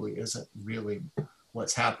probably isn't really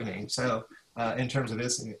what's happening. So in terms of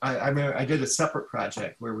this, I did a separate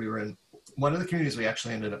project where we were in one of the communities we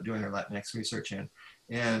actually ended up doing our Latinx research in,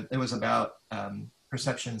 and it was about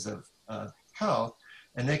perceptions of health,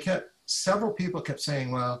 and several people kept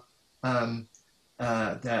saying, well,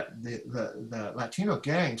 that the Latino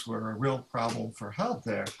gangs were a real problem for health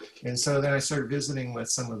there. And so then I started visiting with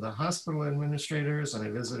some of the hospital administrators, and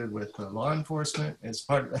I visited with the law enforcement as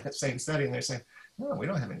part of that same study, and they're saying, no, we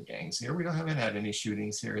don't have any gangs here. We haven't had any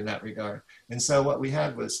shootings here in that regard. And so what we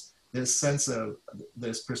had was this sense of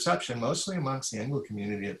this perception, mostly amongst the Anglo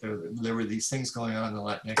community, that there were these things going on in the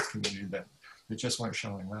Latinx community that just weren't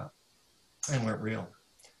showing up and weren't real.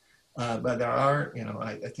 But there are, you know,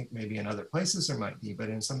 I think maybe in other places there might be, but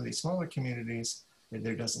in some of these smaller communities,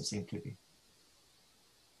 there doesn't seem to be.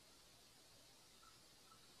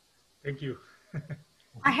 Thank you.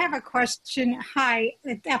 I have a question. Hi.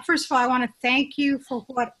 First of all, I want to thank you for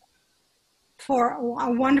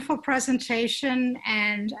a wonderful presentation,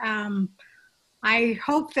 and I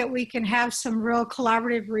hope that we can have some real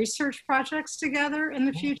collaborative research projects together in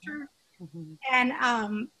the future. Mm-hmm.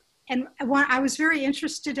 And I was very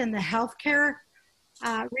interested in the healthcare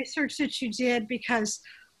research that you did, because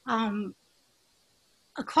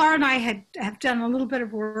Clara and I have done a little bit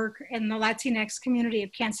of work in the Latinx community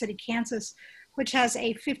of Kansas City, Kansas, which has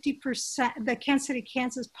a 50%, the Kansas City,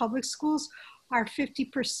 Kansas public schools are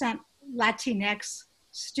 50% Latinx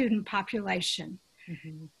student population.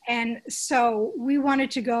 Mm-hmm. And so we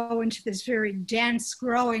wanted to go into this very dense,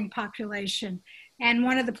 growing population. And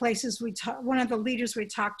one of the places one of the leaders we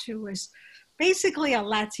talked to was basically a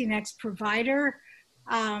Latinx provider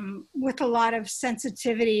with a lot of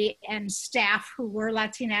sensitivity and staff who were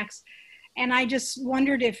Latinx. And I just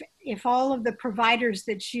wondered if all of the providers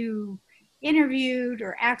that you interviewed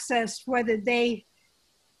or accessed, whether they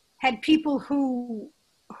had people who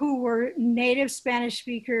were native Spanish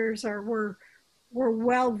speakers or were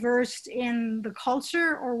well versed in the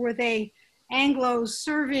culture, or were they Anglos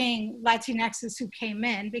serving Latinxes who came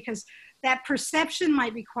in, because that perception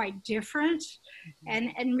might be quite different. Mm-hmm.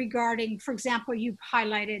 And regarding, for example, you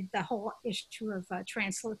highlighted the whole issue of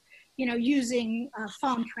using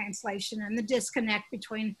phone translation and the disconnect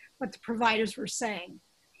between what the providers were saying.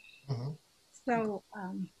 Mm-hmm.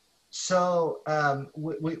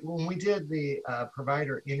 When we did the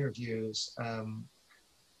provider interviews,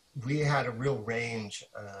 we had a real range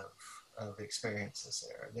of experiences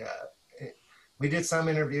there. Yeah, we did some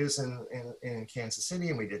interviews in Kansas City,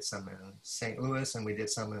 and we did some in St. Louis, and we did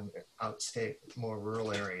some in outstate, more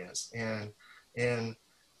rural areas. And in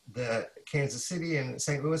the Kansas City and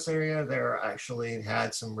St. Louis area, there actually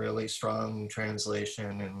had some really strong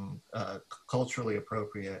translation and culturally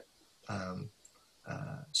appropriate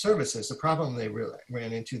services. The problem they really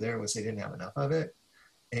ran into there was they didn't have enough of it.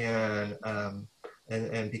 And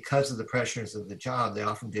because of the pressures of the job, they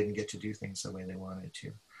often didn't get to do things the way they wanted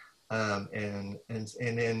to. But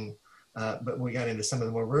when we got into some of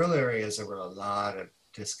the more rural areas, there were a lot of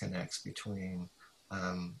disconnects between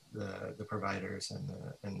the providers and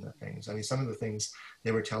the things. I mean, some of the things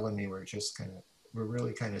they were telling me were just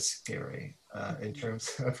really kind of scary in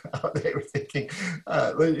terms of how they were thinking,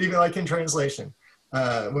 even like in translation.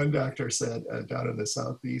 One doctor said down in the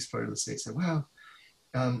southeast part of the state said, well,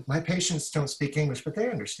 my patients don't speak English, but they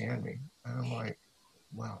understand me. And I'm like,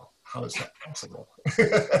 wow, how is that possible?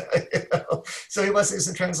 So he wasn't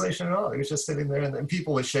using translation at all. He was just sitting there, and then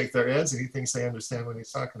people would shake their heads, and he thinks they understand what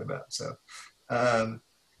he's talking about. So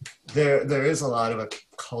there is a lot of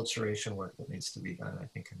acculturation work that needs to be done, I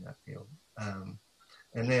think, in that field.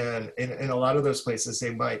 And then in a lot of those places,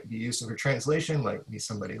 they might be used for translation, like be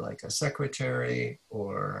somebody like a secretary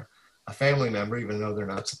or a family member, even though they're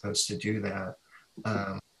not supposed to do that.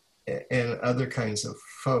 And other kinds of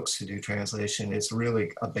folks who do translation, it's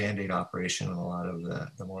really a Band-Aid operation in a lot of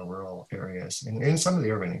the more rural areas, and in some of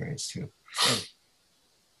the urban areas too.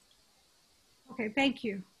 Okay, thank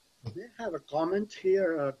you. We have a comment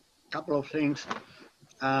here, a couple of things.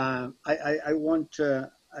 I want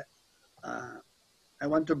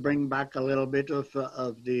to bring back a little bit of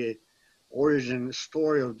the origin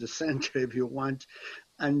story of the center, if you want,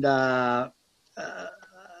 and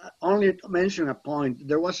only to mention a point.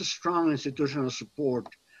 There was a strong institutional support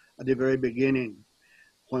at the very beginning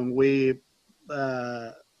when we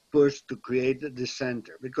pushed to create the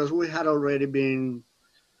center, because we had already been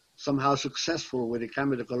somehow successful with the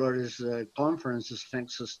Cambio de Colores conferences,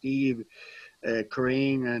 thanks to Steve,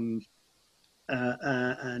 Corinne,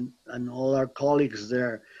 and all our colleagues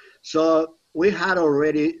there. So we had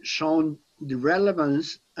already shown the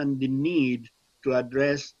relevance and the need to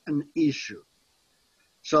address an issue.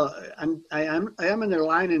 So, and I am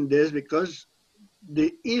underlining this because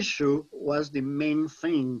the issue was the main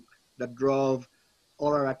thing that drove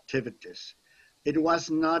all our activities. It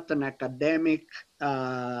was not an academic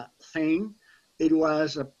thing. It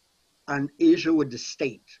was an issue with the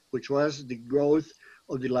state, which was the growth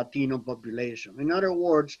of the Latino population. In other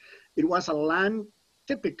words, it was a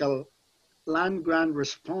typical land grant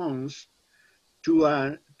response to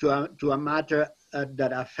a matter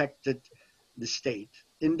that affected the state.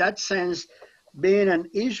 In that sense, being an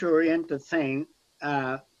issue-oriented thing,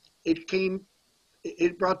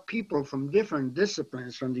 it brought people from different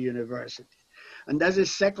disciplines from the university. And that's the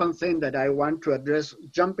second thing that I want to address,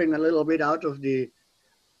 jumping a little bit out of the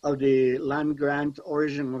land grant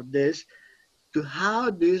origin of this, to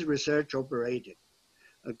how this research operated,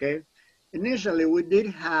 okay? Initially, we did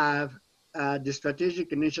have the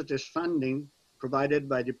strategic initiatives funding provided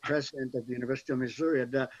by the president of the University of Missouri,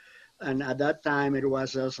 and at that time it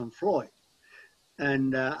was Elson Floyd.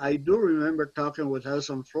 And I do remember talking with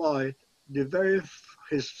Elson Floyd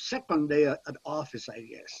his second day at office, I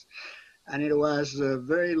guess. And it was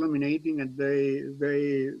very illuminating and very,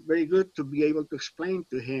 very, very good to be able to explain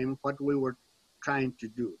to him what we were trying to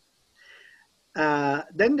do.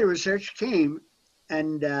 Then the research came,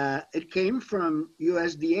 And it came from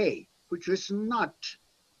USDA, which is not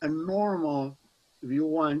a normal, if you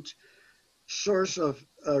want, source of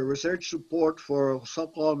research support for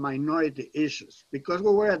so-called minority issues, because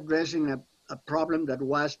we were addressing a problem that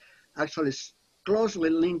was actually closely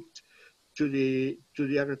linked to the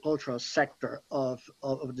agricultural sector of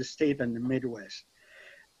the state and the Midwest.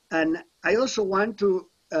 And I also want to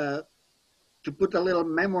put a little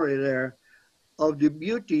memory there of the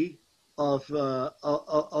beauty of the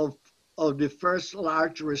first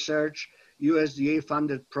large research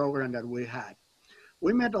USDA-funded program that we had.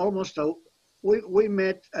 We met we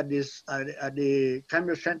met at the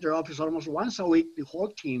Cambio Center office almost once a week, the whole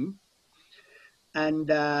team, and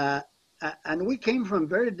we came from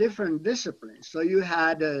very different disciplines. So you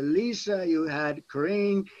had Lisa, you had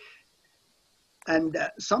Corinne, and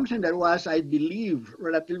something that was, I believe,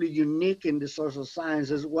 relatively unique in the social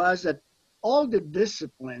sciences was that all the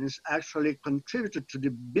disciplines actually contributed to the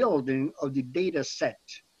building of the data set.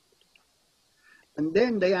 And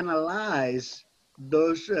then they analyze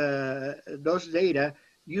those data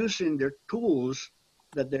using their tools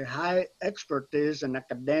that their high expertise and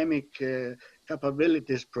academic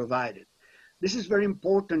capabilities provided. This is very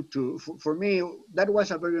important for me. That was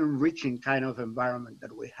a very enriching kind of environment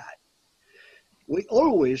that we had. We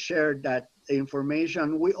always shared that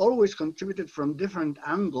information. We always contributed from different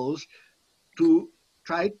angles to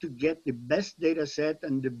try to get the best data set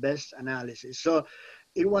and the best analysis. So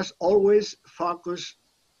it was always focused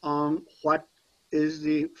on what is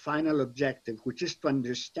the final objective, which is to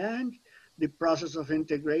understand the process of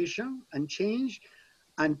integration and change,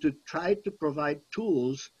 and to try to provide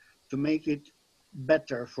tools to make it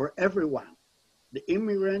better for everyone, the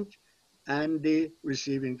immigrant and the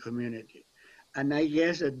receiving community. And I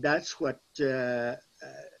guess that that's what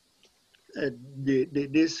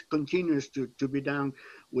this continues to be done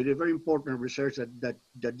with a very important research that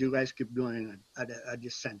you guys keep doing at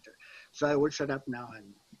this center. So I will shut up now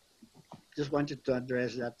and just wanted to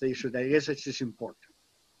address that issue. I guess it's just important.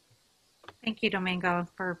 Thank you, Domingo,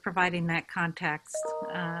 for providing that context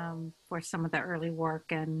for some of the early work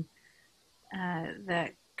and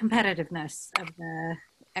the competitiveness of the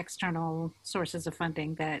external sources of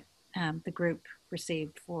funding that the group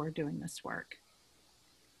received for doing this work.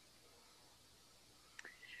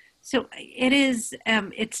 So it is,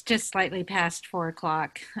 it's just slightly past 4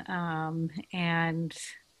 o'clock, and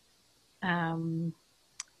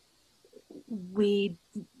we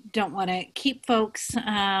don't want to keep folks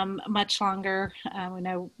much longer. We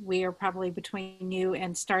know we are probably between you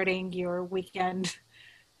and starting your weekend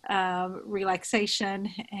relaxation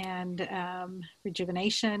and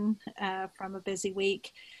rejuvenation from a busy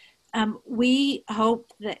week. We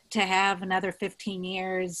hope that to have another 15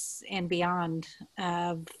 years and beyond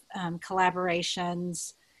of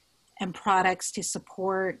collaborations and products to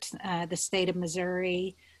support the state of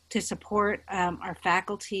Missouri, to support our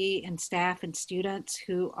faculty and staff and students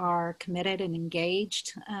who are committed and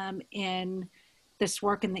engaged in this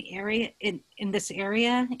work in the area, in this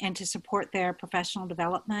area, and to support their professional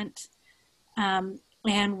development.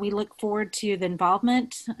 And we look forward to the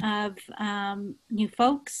involvement of new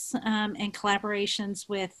folks and collaborations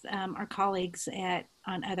with our colleagues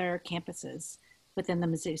on other campuses within the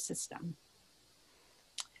Mizzou system.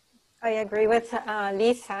 I agree with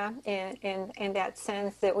Lisa in that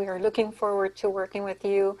sense that we are looking forward to working with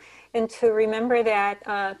you, and to remember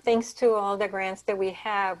that thanks to all the grants that we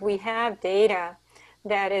have data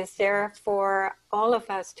that is there for all of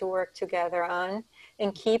us to work together on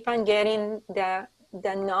and keep on getting the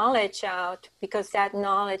knowledge out, because that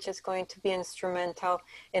knowledge is going to be instrumental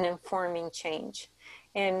in informing change.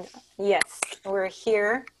 And yes, we're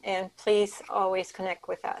here, and please always connect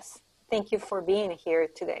with us. Thank you for being here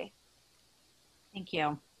today. Thank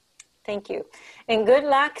you. Thank you. And good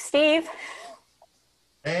luck, Steve.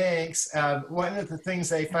 Thanks. One of the things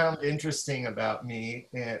they found interesting about me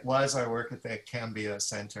was our work at the Cambio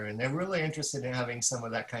Center, and they're really interested in having some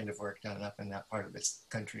of that kind of work done up in that part of this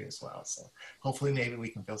country as well. So hopefully maybe we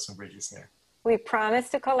can build some bridges there. We promise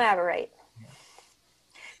to collaborate. Yeah.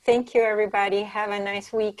 Thank you, everybody. Have a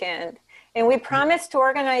nice weekend. And we promise to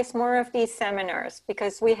organize more of these seminars,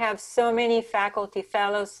 because we have so many faculty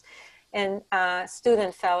fellows and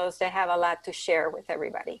student fellows that have a lot to share with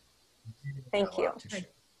everybody. Thank you.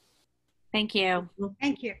 Thank you.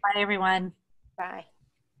 Thank you. Bye, everyone. Bye.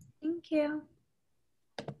 Thank you.